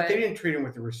 No, But but they didn't treat them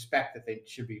with the respect that they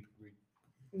should be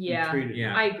yeah, treated.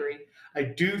 Yeah. I agree. I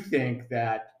do think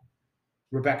that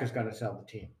Rebecca's going to sell the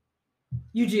team.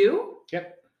 You do?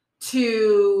 Yep.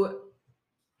 To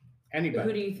Anybody.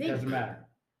 Who do you think? Doesn't matter.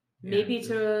 maybe Yeah.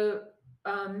 to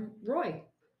Roy.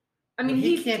 I mean,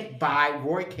 he he's can't buy.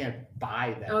 Roy can't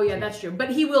buy that. Oh yeah, team. that's true. But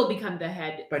he will become the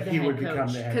head. But the he head would become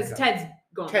the head because coach. Ted's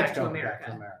going Ted's back to going America. back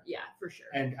to America. Yeah, for sure.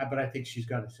 And but I think she's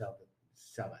going to sell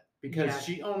it because Yeah.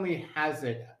 she only has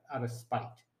it out of spite.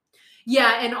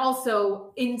 Yeah, and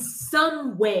also in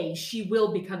some way she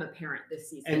will become a parent this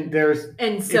season. And there's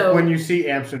so when you see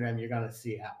Amsterdam, you're going to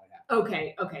see how it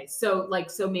happens. okay, so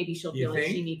maybe she'll You feel like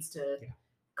she think? needs to Yeah.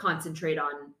 concentrate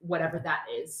on whatever that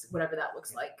is, whatever that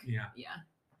looks like. Yeah. Yeah.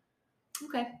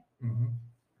 Okay. Mhm.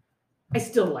 I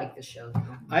still like the show.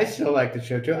 Though. I still like the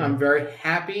show too. I'm very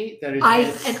happy that it's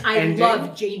I ending.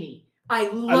 love Jamie. I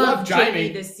love Jamie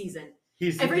this season.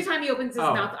 He's Every time he opens his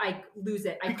Oh. mouth, I lose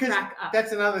it. I Because crack up.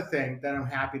 that's another thing that I'm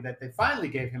happy that they finally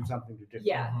gave him something to do.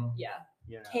 Yeah, Mhm. yeah.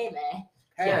 You know? Taylor.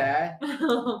 Hey, I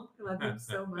love him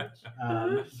so much.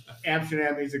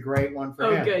 Amsterdam is a great one for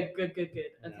Oh, him. good. You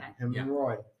know, Okay. him Yeah. and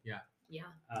Roy. Yeah.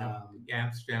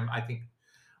 Amsterdam, I think,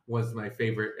 was my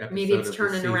favorite episode. Maybe it's of the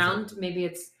turning season. around. Maybe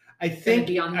it's I think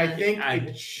be on I the- think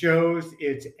it shows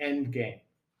its end game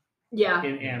yeah.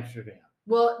 in Amsterdam.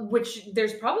 Well, which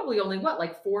there's probably only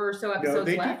like 4 or so No, episodes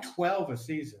they left. do 12 a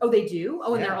season. Oh, they do.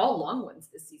 Oh, and Yeah. they're all long ones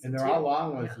this season. And they're too. all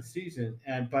long ones Yeah. a season.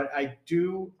 But I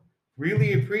do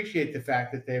really appreciate the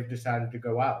fact that they've decided to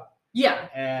go out. Yeah.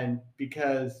 And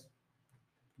because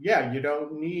you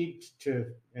don't need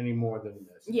to any more than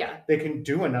this. Yeah. They can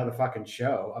do another fucking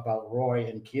show about Roy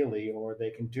and Keely, or they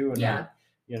can do another,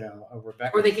 a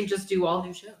Rebecca. Or they can just do all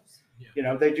new shows.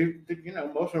 they do.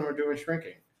 Most of them are doing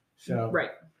Shrinking. So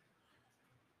Right.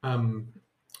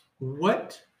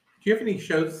 What do you have any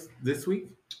shows this week?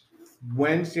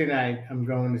 Wednesday night, I'm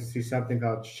going to see something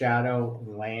called Shadow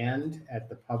Land at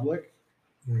the Public.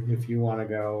 If you want to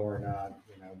go or not,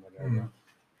 whatever. Mm.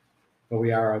 But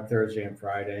we are on Thursday and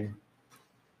Friday.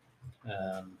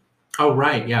 Oh,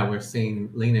 right. Yeah, we're seeing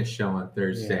Lena's show on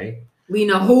Thursday.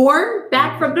 Lena Horne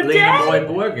back from the Lena dead. Moy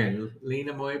Borgen.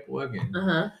 Lena Moy Borgen.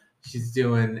 Uh-huh. She's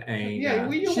doing a. Yeah,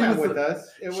 you she went was with us.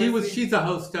 It She's a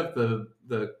host of the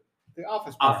the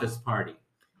Office Party. Office Party.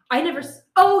 I never.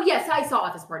 Oh yes, I saw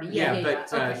Office Party. Yeah,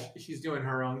 but Okay. she's doing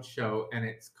her own show, and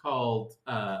it's called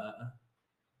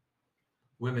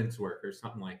Women's Work or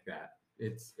something like that.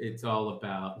 It's all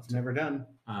about It's never done.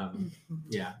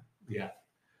 yeah.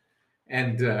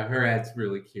 And her ad's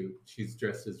really cute. She's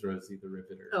dressed as Rosie the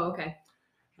Riveter. Oh, okay.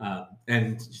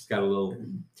 And she's got a little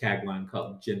tagline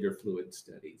called Gender Fluid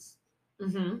Studies.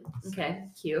 Okay,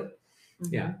 cute.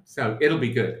 Yeah, so it'll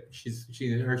be good.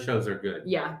 Her shows are good.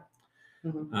 Yeah.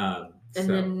 And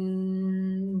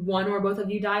Then one or both of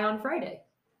you die on Friday.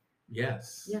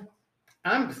 Yes. Yeah.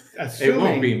 I'm assuming It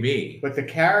won't be me. But the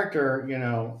character,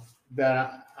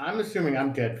 that I'm assuming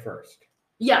I'm dead first.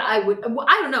 Yeah, I would. Well,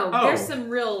 I don't know. Oh. There's some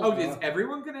real. Oh, is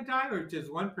everyone going to die, or does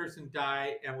one person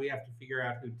die and we have to figure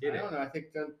out who did it? I don't know. I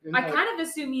think that I kind of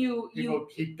assume people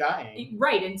keep dying.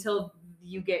 Right until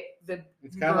you get the.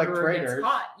 It's kind of like murderer gets traitors.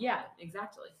 caught. Yeah,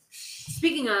 exactly.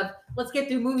 Speaking of, let's get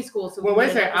through movie school. So Well, wait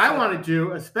a second. I want to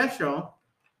do a special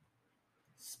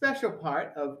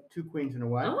part of Two Queens and a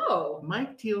Wife. Oh.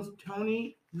 Mike Teal's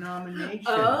Tony nomination.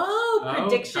 Oh,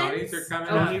 predictions. Tonys are coming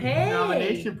Tony up.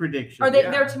 nomination prediction. Are they?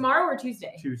 They're tomorrow or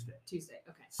Tuesday? Tuesday. Tuesday.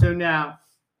 Okay. So now,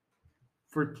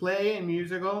 for play and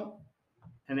musical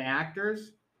and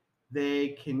actors, they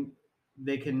can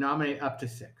nominate up to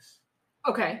 6.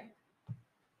 Okay.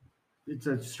 It's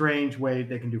a strange way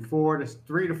they can do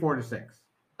 3 to 4 to 6.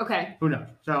 Okay. Who knows?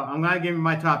 So I'm gonna give you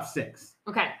my top 6.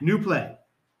 Okay. New play: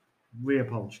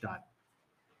 Leopoldstadt,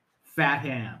 Fat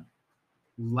Ham,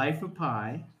 Life of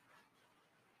Pi,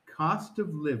 Cost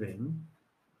of Living,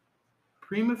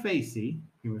 Prima Facie.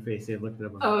 I looked it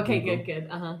up. Oh, okay. Google. Good.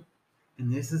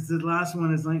 And this is the last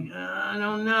one. Is like I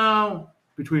don't know.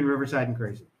 Between Riverside and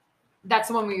Crazy. That's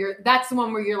the one where you're. That's the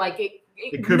one where you're like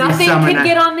It could nothing be Summer can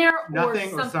get on there.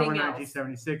 Nothing or or Summer something else.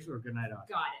 1976 or Goodnight Off.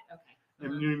 Got it. Okay.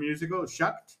 And new musical: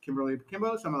 Shucked, Kimberly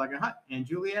Kimbo, Summer Like a Hot, and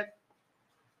Juliet.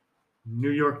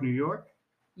 New York, New York.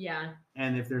 Yeah.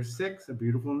 And if there's 6, A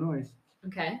Beautiful Noise.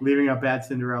 Okay. Leaving out Bad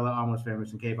Cinderella, Almost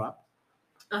Famous, and K-pop.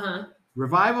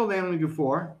 Revival, they only do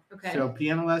 4. Okay. So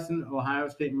Piano Lesson, Ohio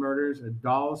State Murders, A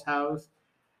Doll's House,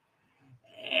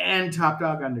 and Top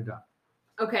Dog Underdog.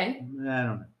 Okay. I don't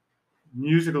know.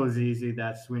 Musical is easy.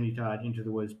 That's Sweeney Todd, Into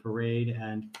the Woods Parade,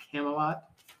 and Camelot.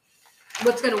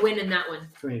 What's gonna win in that one?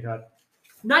 Sweeney Todd.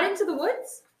 Not Into the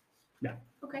Woods? No.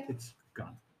 Okay. It's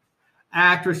gone.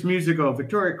 Actress musical: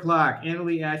 Victoria Clark,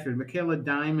 Annalie Ashford, Michaela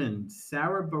Diamond,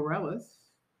 Sarah Bareilles.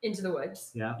 Into the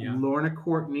Woods. Yeah. Yeah. Lorna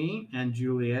Courtney and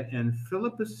Juliet, and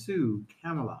Philippa Sue,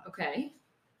 Camelot. Okay.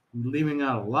 Leaving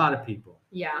out a lot of people.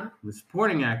 Yeah. The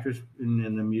supporting actress in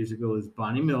the musical is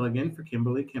Bonnie Milligan for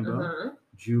Kimberly Kimbo,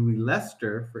 Julie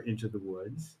Lester for Into the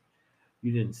Woods.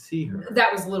 You didn't see her.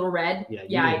 That was Little Red. Yeah, you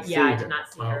Yeah. didn't see I her. did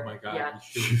not see her. Oh my God. Yeah.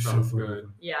 She's so good.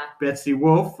 Yeah. Betsy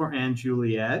Wolfe for Anne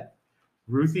Juliet.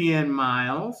 Ruthie Ann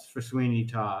Miles for Sweeney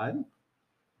Todd.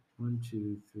 1,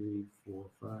 2, 3, 4,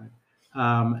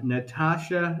 5.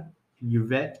 Natasha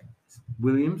Yvette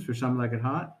Williams for Some Like It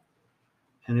Hot.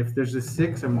 And if there's a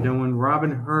 6, I'm doing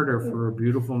Robin Herder for A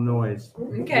Beautiful Noise.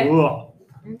 Okay. Whoa.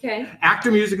 Okay.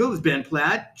 Actor musical is Ben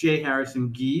Platt, J.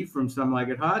 Harrison Gee from Some Like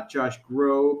It Hot, Josh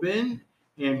Groban,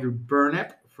 Andrew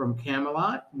Burnett from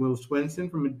Camelot, Will Swenson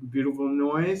from A Beautiful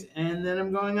Noise, and then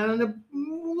I'm going on a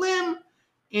limb,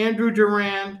 Andrew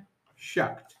Durand,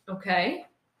 Shucked. Okay.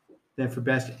 Then for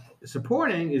Best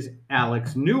Supporting is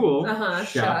Alex Newell,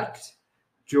 Shucked.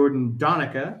 Jordan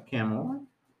Donica, Camelot,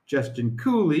 Justin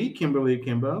Cooley, Kimberly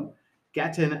Kimbo,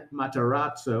 Gaten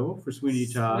Matarazzo for Sweeney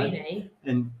Todd, Sweeney.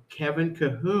 and Kevin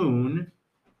Cahoon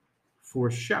for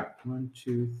Shuck. 1,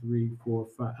 2, 3, 4,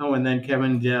 5. Oh, and then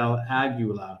Kevin Del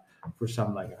Aguila for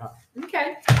Some Like It Hot.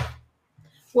 Okay.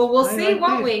 Well, we'll I see, like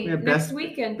won't this. we? Yeah, Next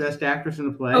weekend. Best actress in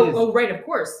the play is Oh, right, of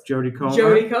course. Jodie Comer,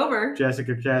 Jodie Comer.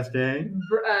 Jessica Chastain,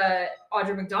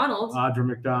 Audra McDonald. Audra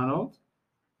McDonald,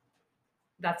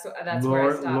 That's where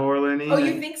I stopped. Laura Linney. Oh,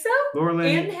 you think so? Laura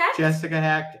Linney, Anne Hecht? Jessica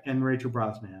Hecht, and Rachel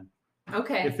Brosnahan.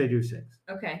 Okay. If they do 6.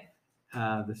 Okay.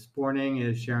 The supporting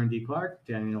is Sharon D. Clark,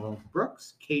 Daniel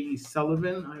Brooks, Katie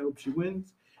Sullivan. I hope she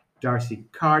wins. Darcy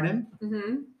Carden,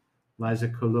 Liza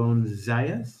Colon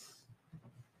Zayas.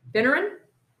 Finneran?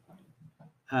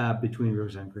 Between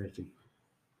Rose and Crazy,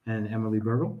 and Emily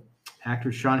Burgle.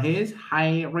 Actor Sean Hayes,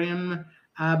 Hiram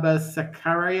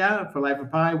Abasakaria for Life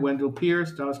of Pi, Wendell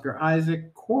Pierce, Oscar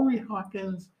Isaac, Corey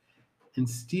Hawkins, and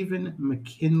Stephen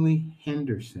McKinley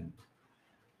Henderson.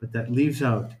 But that leaves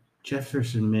out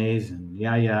Jefferson Mays and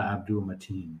Yahya Abdul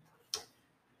Mateen.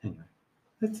 Anyway,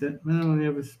 that's it. I don't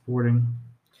have a supporting.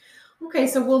 Okay,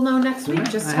 so we'll know next week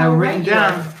just I how have right written you are.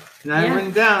 down. And I have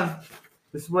written down.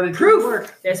 This is what it Proof.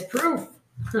 work. There's proof.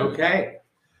 Okay.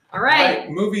 All right.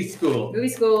 Movie school. Movie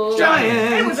school.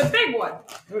 Giants. It was a big one.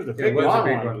 It was a It big, was a long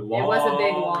big one. one. It was a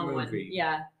big long one. movie.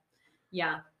 Yeah.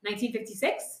 Yeah.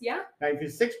 1956. Yeah.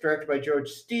 1956, directed by George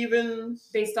Stevens.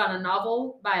 Based on a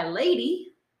novel by a lady.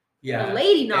 Yeah. A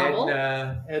lady novel.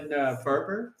 Edna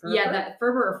Ferber. Yeah, that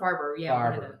Ferber or Farber. Yeah.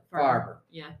 one of the- Farber.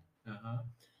 Yeah.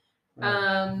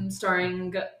 Uh-huh.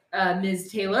 Starring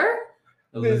Ms. Taylor,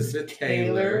 Elizabeth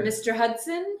Taylor. Mr.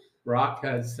 Hudson, Rock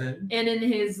Hudson. And in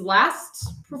his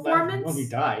last performance, Well, he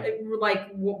died.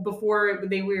 Before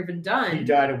they were even done, He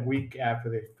died a week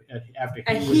after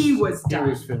and he was he done.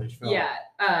 was finished filming.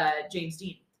 Yeah, James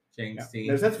Dean. James Dean.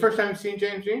 Now, is that the first time you've seen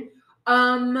James Dean?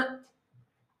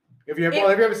 Have you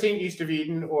ever seen East of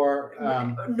Eden or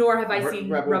nor have I seen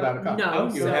Rebel Without a Cause? No, Oh,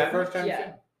 you so- have? First time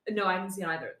yeah. No, I haven't seen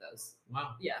either of those.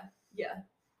 Wow.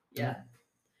 Yeah.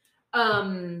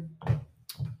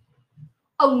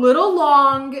 A little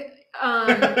long.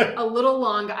 A little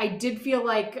long. I did feel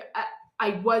like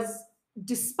I was,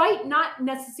 despite not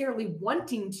necessarily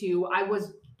wanting to, I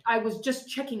was just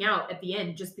checking out at the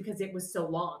end just because it was so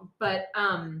long. But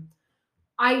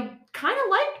I kind of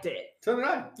liked it. So did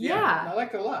I. Yeah. I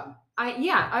liked it a lot. I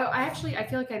actually I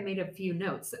feel like I made a few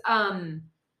notes.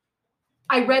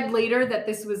 I read later that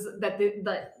this was that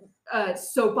the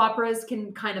soap operas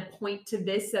can kind of point to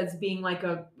this as being like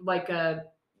a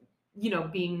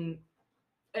being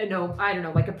I don't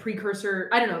know, like a precursor.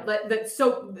 I don't know that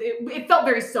soap. It felt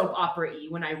very soap opera-y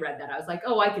when I read that. I was like,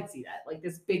 oh, I could see that, like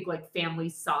this big like family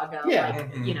saga, Yeah.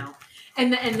 like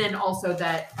and then also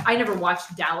that I never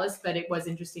watched Dallas, but it was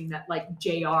interesting that like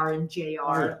JR and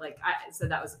JR, so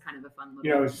that was kind of a fun little.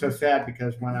 You know, it's so sad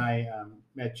because when I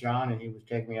met John and he was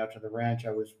taking me out to the ranch,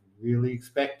 I was really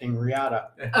expecting Riata.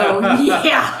 Oh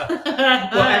yeah.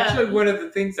 Well, actually, one of the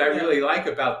things I really like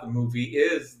about the movie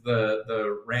is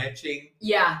the ranching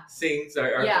scenes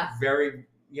are very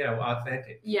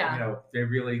authentic. Yeah. They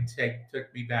really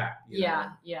took me back.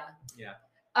 Yeah.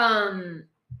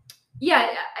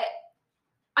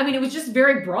 I mean, it was just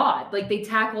very broad. Like they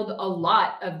tackled a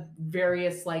lot of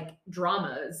various like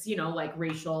dramas, like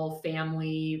racial,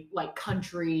 family, like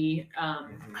country.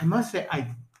 I must say,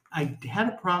 I had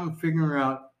a problem figuring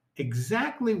out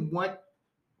exactly what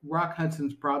Rock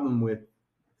Hudson's problem with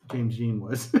James Dean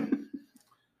was.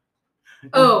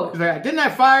 Oh, didn't I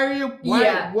fire you? Why?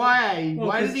 Yeah. Why? Well,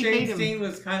 Why did he hate James him? Dean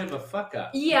was kind of a fuck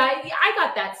up. yeah, I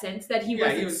got that sense that he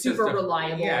wasn't he was super just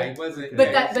reliable. Yeah, he wasn't.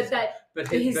 But yeah, that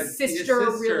he his was- sister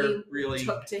his really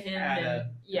took to him, had and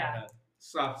a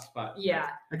soft spot. yeah.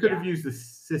 I could have used the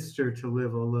sister to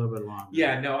live a little bit longer.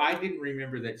 Yeah, no, I didn't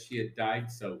remember that she had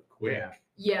died so quick. Yeah.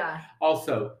 Yeah.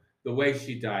 Also, the way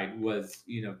she died was,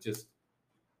 just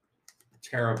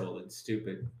terrible and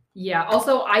stupid. Yeah.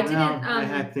 Also, I didn't.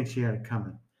 Well, I think she had it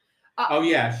coming. Oh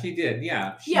yeah, she did.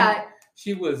 Yeah. Yeah.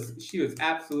 She was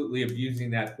absolutely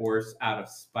abusing that horse out of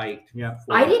spite. Yeah.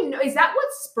 I didn't know. Is that what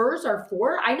spurs are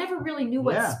for? I never really knew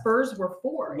what Yeah. spurs were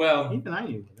for. Well, Even I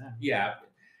knew that. yeah.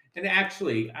 And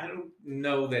actually, I don't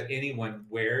know that anyone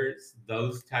wears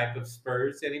those type of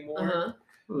spurs anymore. Uh-huh.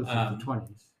 It was in the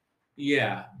 20s.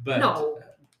 Yeah, but No.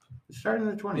 It started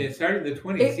in the 20s. it started in the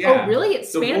 20s. Yeah. Oh, really? It The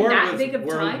spanned war that was big of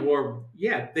World time? War.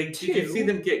 Yeah. Did you see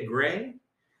them get gray?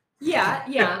 Yeah.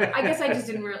 Yeah. I guess I just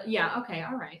didn't really. Yeah. Okay.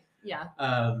 All right. Yeah.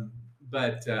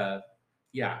 But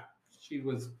yeah, she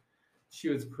was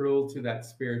cruel to that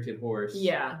spirited horse.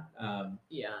 Yeah.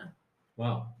 Yeah.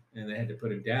 Well, and they had to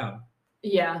put him down.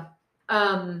 Yeah.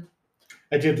 I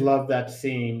did love that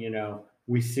scene.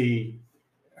 We see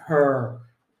her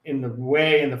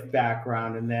way in the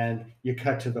background, and then you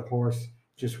cut to the horse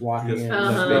just walking Just in,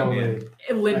 Uh-huh. slowly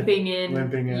Limping in.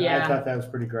 limping in. Yeah. I thought that was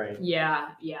pretty great. Yeah.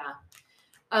 Yeah.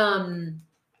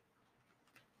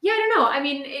 Yeah, I don't know. I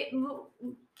mean,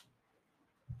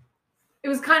 it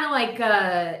was kind of like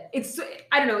I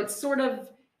don't know. It's sort of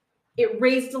it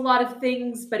raised a lot of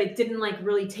things, but it didn't like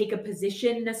really take a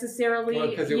position necessarily. Well,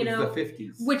 because it was the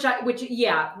 50s. Which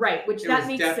yeah, right. Which it that was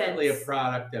makes definitely sense. a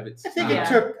product of its I think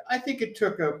time. it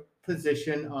took a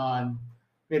position on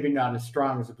maybe not as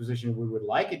strong as a position we would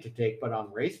like it to take, but on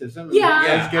racism. Yeah,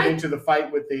 Let's get into the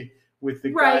fight with the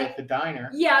guy at the diner.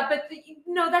 Yeah, but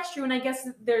no, that's true. And I guess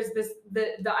there's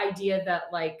the idea that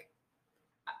like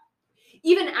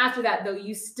even after that though,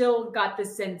 you still got the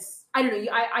sense. I don't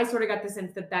know. I sort of got the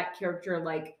sense that character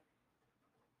like.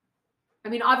 I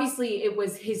mean, obviously, it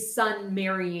was his son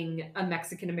marrying a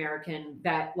Mexican American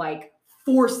that like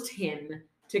forced him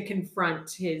to confront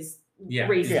his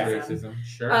racism.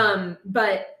 Sure.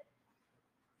 But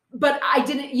I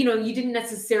didn't. You didn't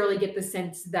necessarily get the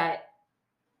sense that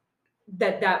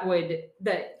would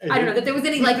I don't know that there was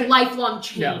any like lifelong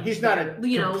change. No, he's not a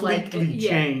completely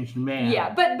changed man.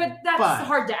 Yeah, but that's But-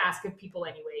 hard to ask of people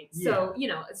anyway. So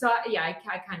I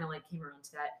kind of like came around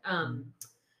to that.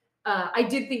 I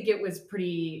did think it was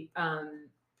pretty.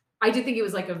 I did think it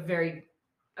was like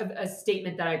a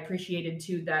statement that I appreciated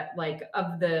too. That like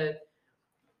of the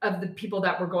people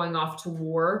that were going off to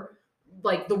war,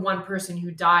 like the one person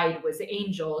who died was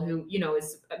Angel, who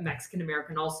is Mexican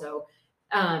American also.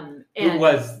 And Who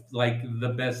was like the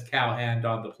best cowhand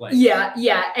on the place.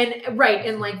 yeah, and right,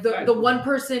 and like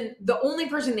the only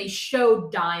person they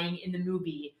showed dying in the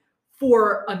movie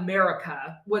for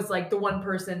America was like the one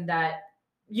person that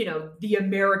the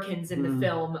Americans in the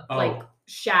film like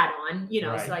shat on,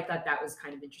 Right. So I thought that was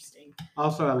kind of interesting.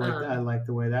 Also, I like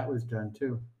the way that was done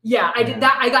too. Yeah, I did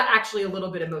that. I got actually a little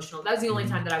bit emotional. That was the only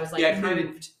time that I was like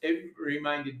moved. It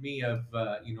reminded me of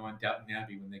on Downton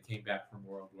Abbey when they came back from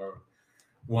World War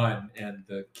I and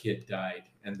the kid died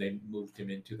and they moved him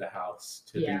into the house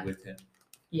to be with him.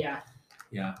 Yeah.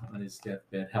 Yeah, on his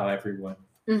deathbed. How everyone.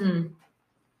 Mm-hmm.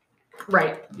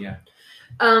 Right. Yeah.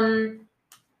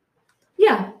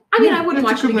 Yeah. I mean, I wouldn't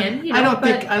watch it again. I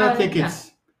don't think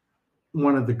it's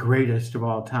one of the greatest of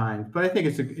all time, but I think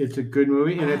it's a good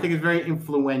movie, and I think it's very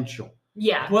influential.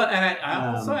 Yeah. Well, and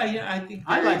I also I think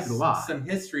I liked it a lot. Some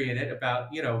history in it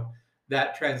about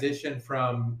that transition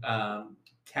from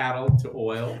cattle to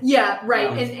oil. Yeah, right.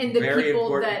 And the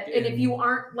people that and if you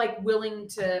aren't like willing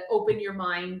to open your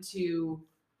mind to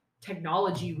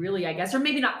technology, really, I guess, or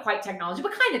maybe not quite technology,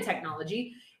 but kind of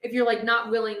technology. If you're like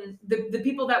not willing, the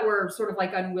people that were sort of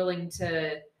like unwilling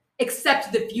to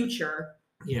accept the future,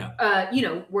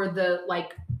 were the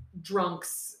like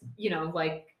drunks,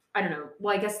 like I don't know.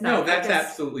 Well, I guess that's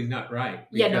absolutely not right.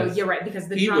 Yeah, no, you're right, because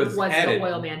the drunk was the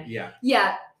oil man.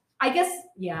 Yeah. I guess.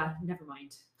 Yeah, never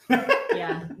mind.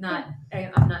 Yeah,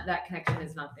 I'm not. That connection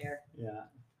is not there.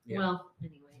 Yeah. Well,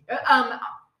 anyway,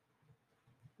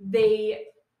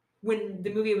 when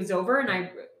the movie was over and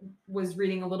I was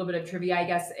reading a little bit of trivia, I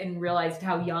guess, and realized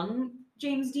how young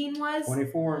James Dean was.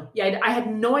 24. Yeah, I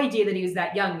had no idea that he was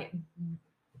that young.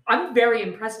 I'm very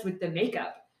impressed with the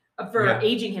makeup for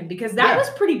aging him, because that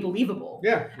was pretty believable.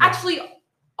 Yeah. Actually,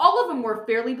 all of them were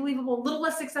fairly believable. A little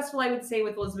less successful, I would say,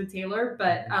 with Elizabeth Taylor,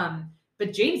 but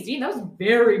James Dean, that was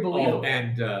very believable.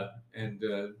 Oh, and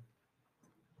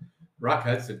Rock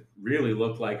Hudson really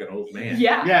looked like an old man.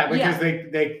 Yeah, because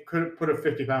they could put a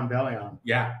 50-pound belly on him.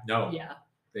 Yeah, no. Yeah.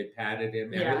 They patted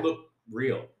him, and it looked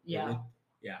real. Yeah.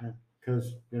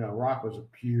 Because Rock was a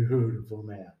beautiful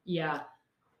man. Yeah.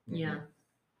 Yeah.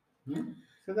 Mm-hmm.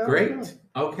 So great.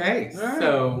 Okay. Right.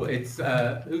 So it's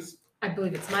who's? I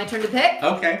believe it's my turn to pick.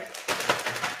 Okay.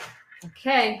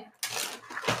 Okay.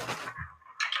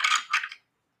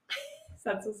 Is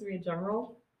that supposed to be a drum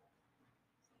roll?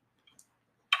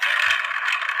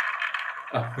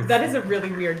 Oh, that is a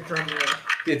really weird drum roll.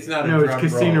 It's not a drum it's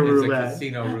casino roll. roulette. It's a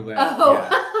casino roulette. Oh.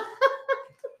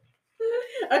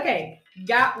 Yeah. Okay.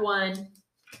 Got one.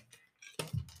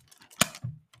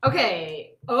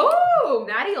 Okay. Oh,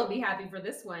 Maddie will be happy for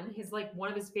this one. His one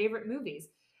of his favorite movies.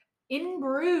 In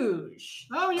Bruges.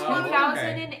 Oh, yeah.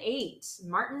 2008.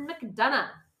 Martin McDonagh.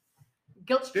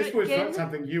 This was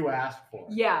something you asked for.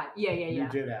 Yeah. You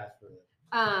did ask for this.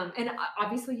 And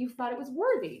obviously you thought it was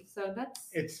worthy. So that's.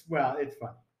 It's fun.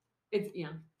 It's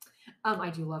I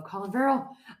do love Colin Farrell.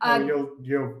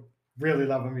 You'll really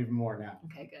love him even more now.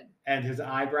 Okay, good. And his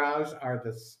eyebrows are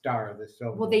the star of this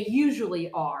film. Well, they usually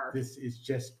are. This is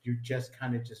you just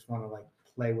kind of just want to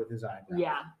play with his eyebrows.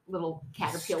 Yeah, little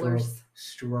caterpillars.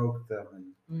 Stroke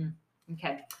them.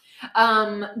 Okay.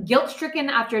 Guilt-stricken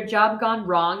after a job gone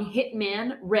wrong,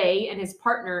 hitman Ray and his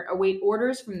partner await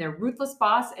orders from their ruthless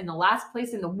boss in the last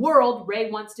place in the world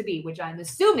Ray wants to be, which I'm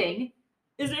assuming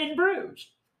is in Bruges.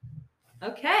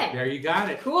 Okay. There you got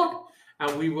it. Cool.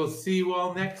 And we will see you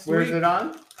all next week. Where's it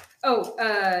on? Oh,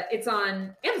 it's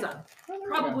on Amazon.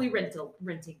 Probably renting.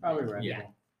 Probably renting. Yeah.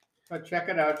 But check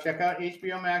it out. Check out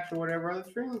HBO Max or whatever other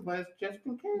streaming place, just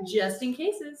in case. Just in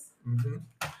cases. Mm-hmm.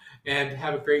 And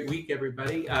have a great week,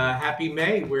 everybody. Happy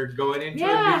May. We're going into a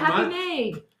new month. Happy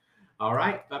May. All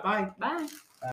right. Bye-bye. Bye.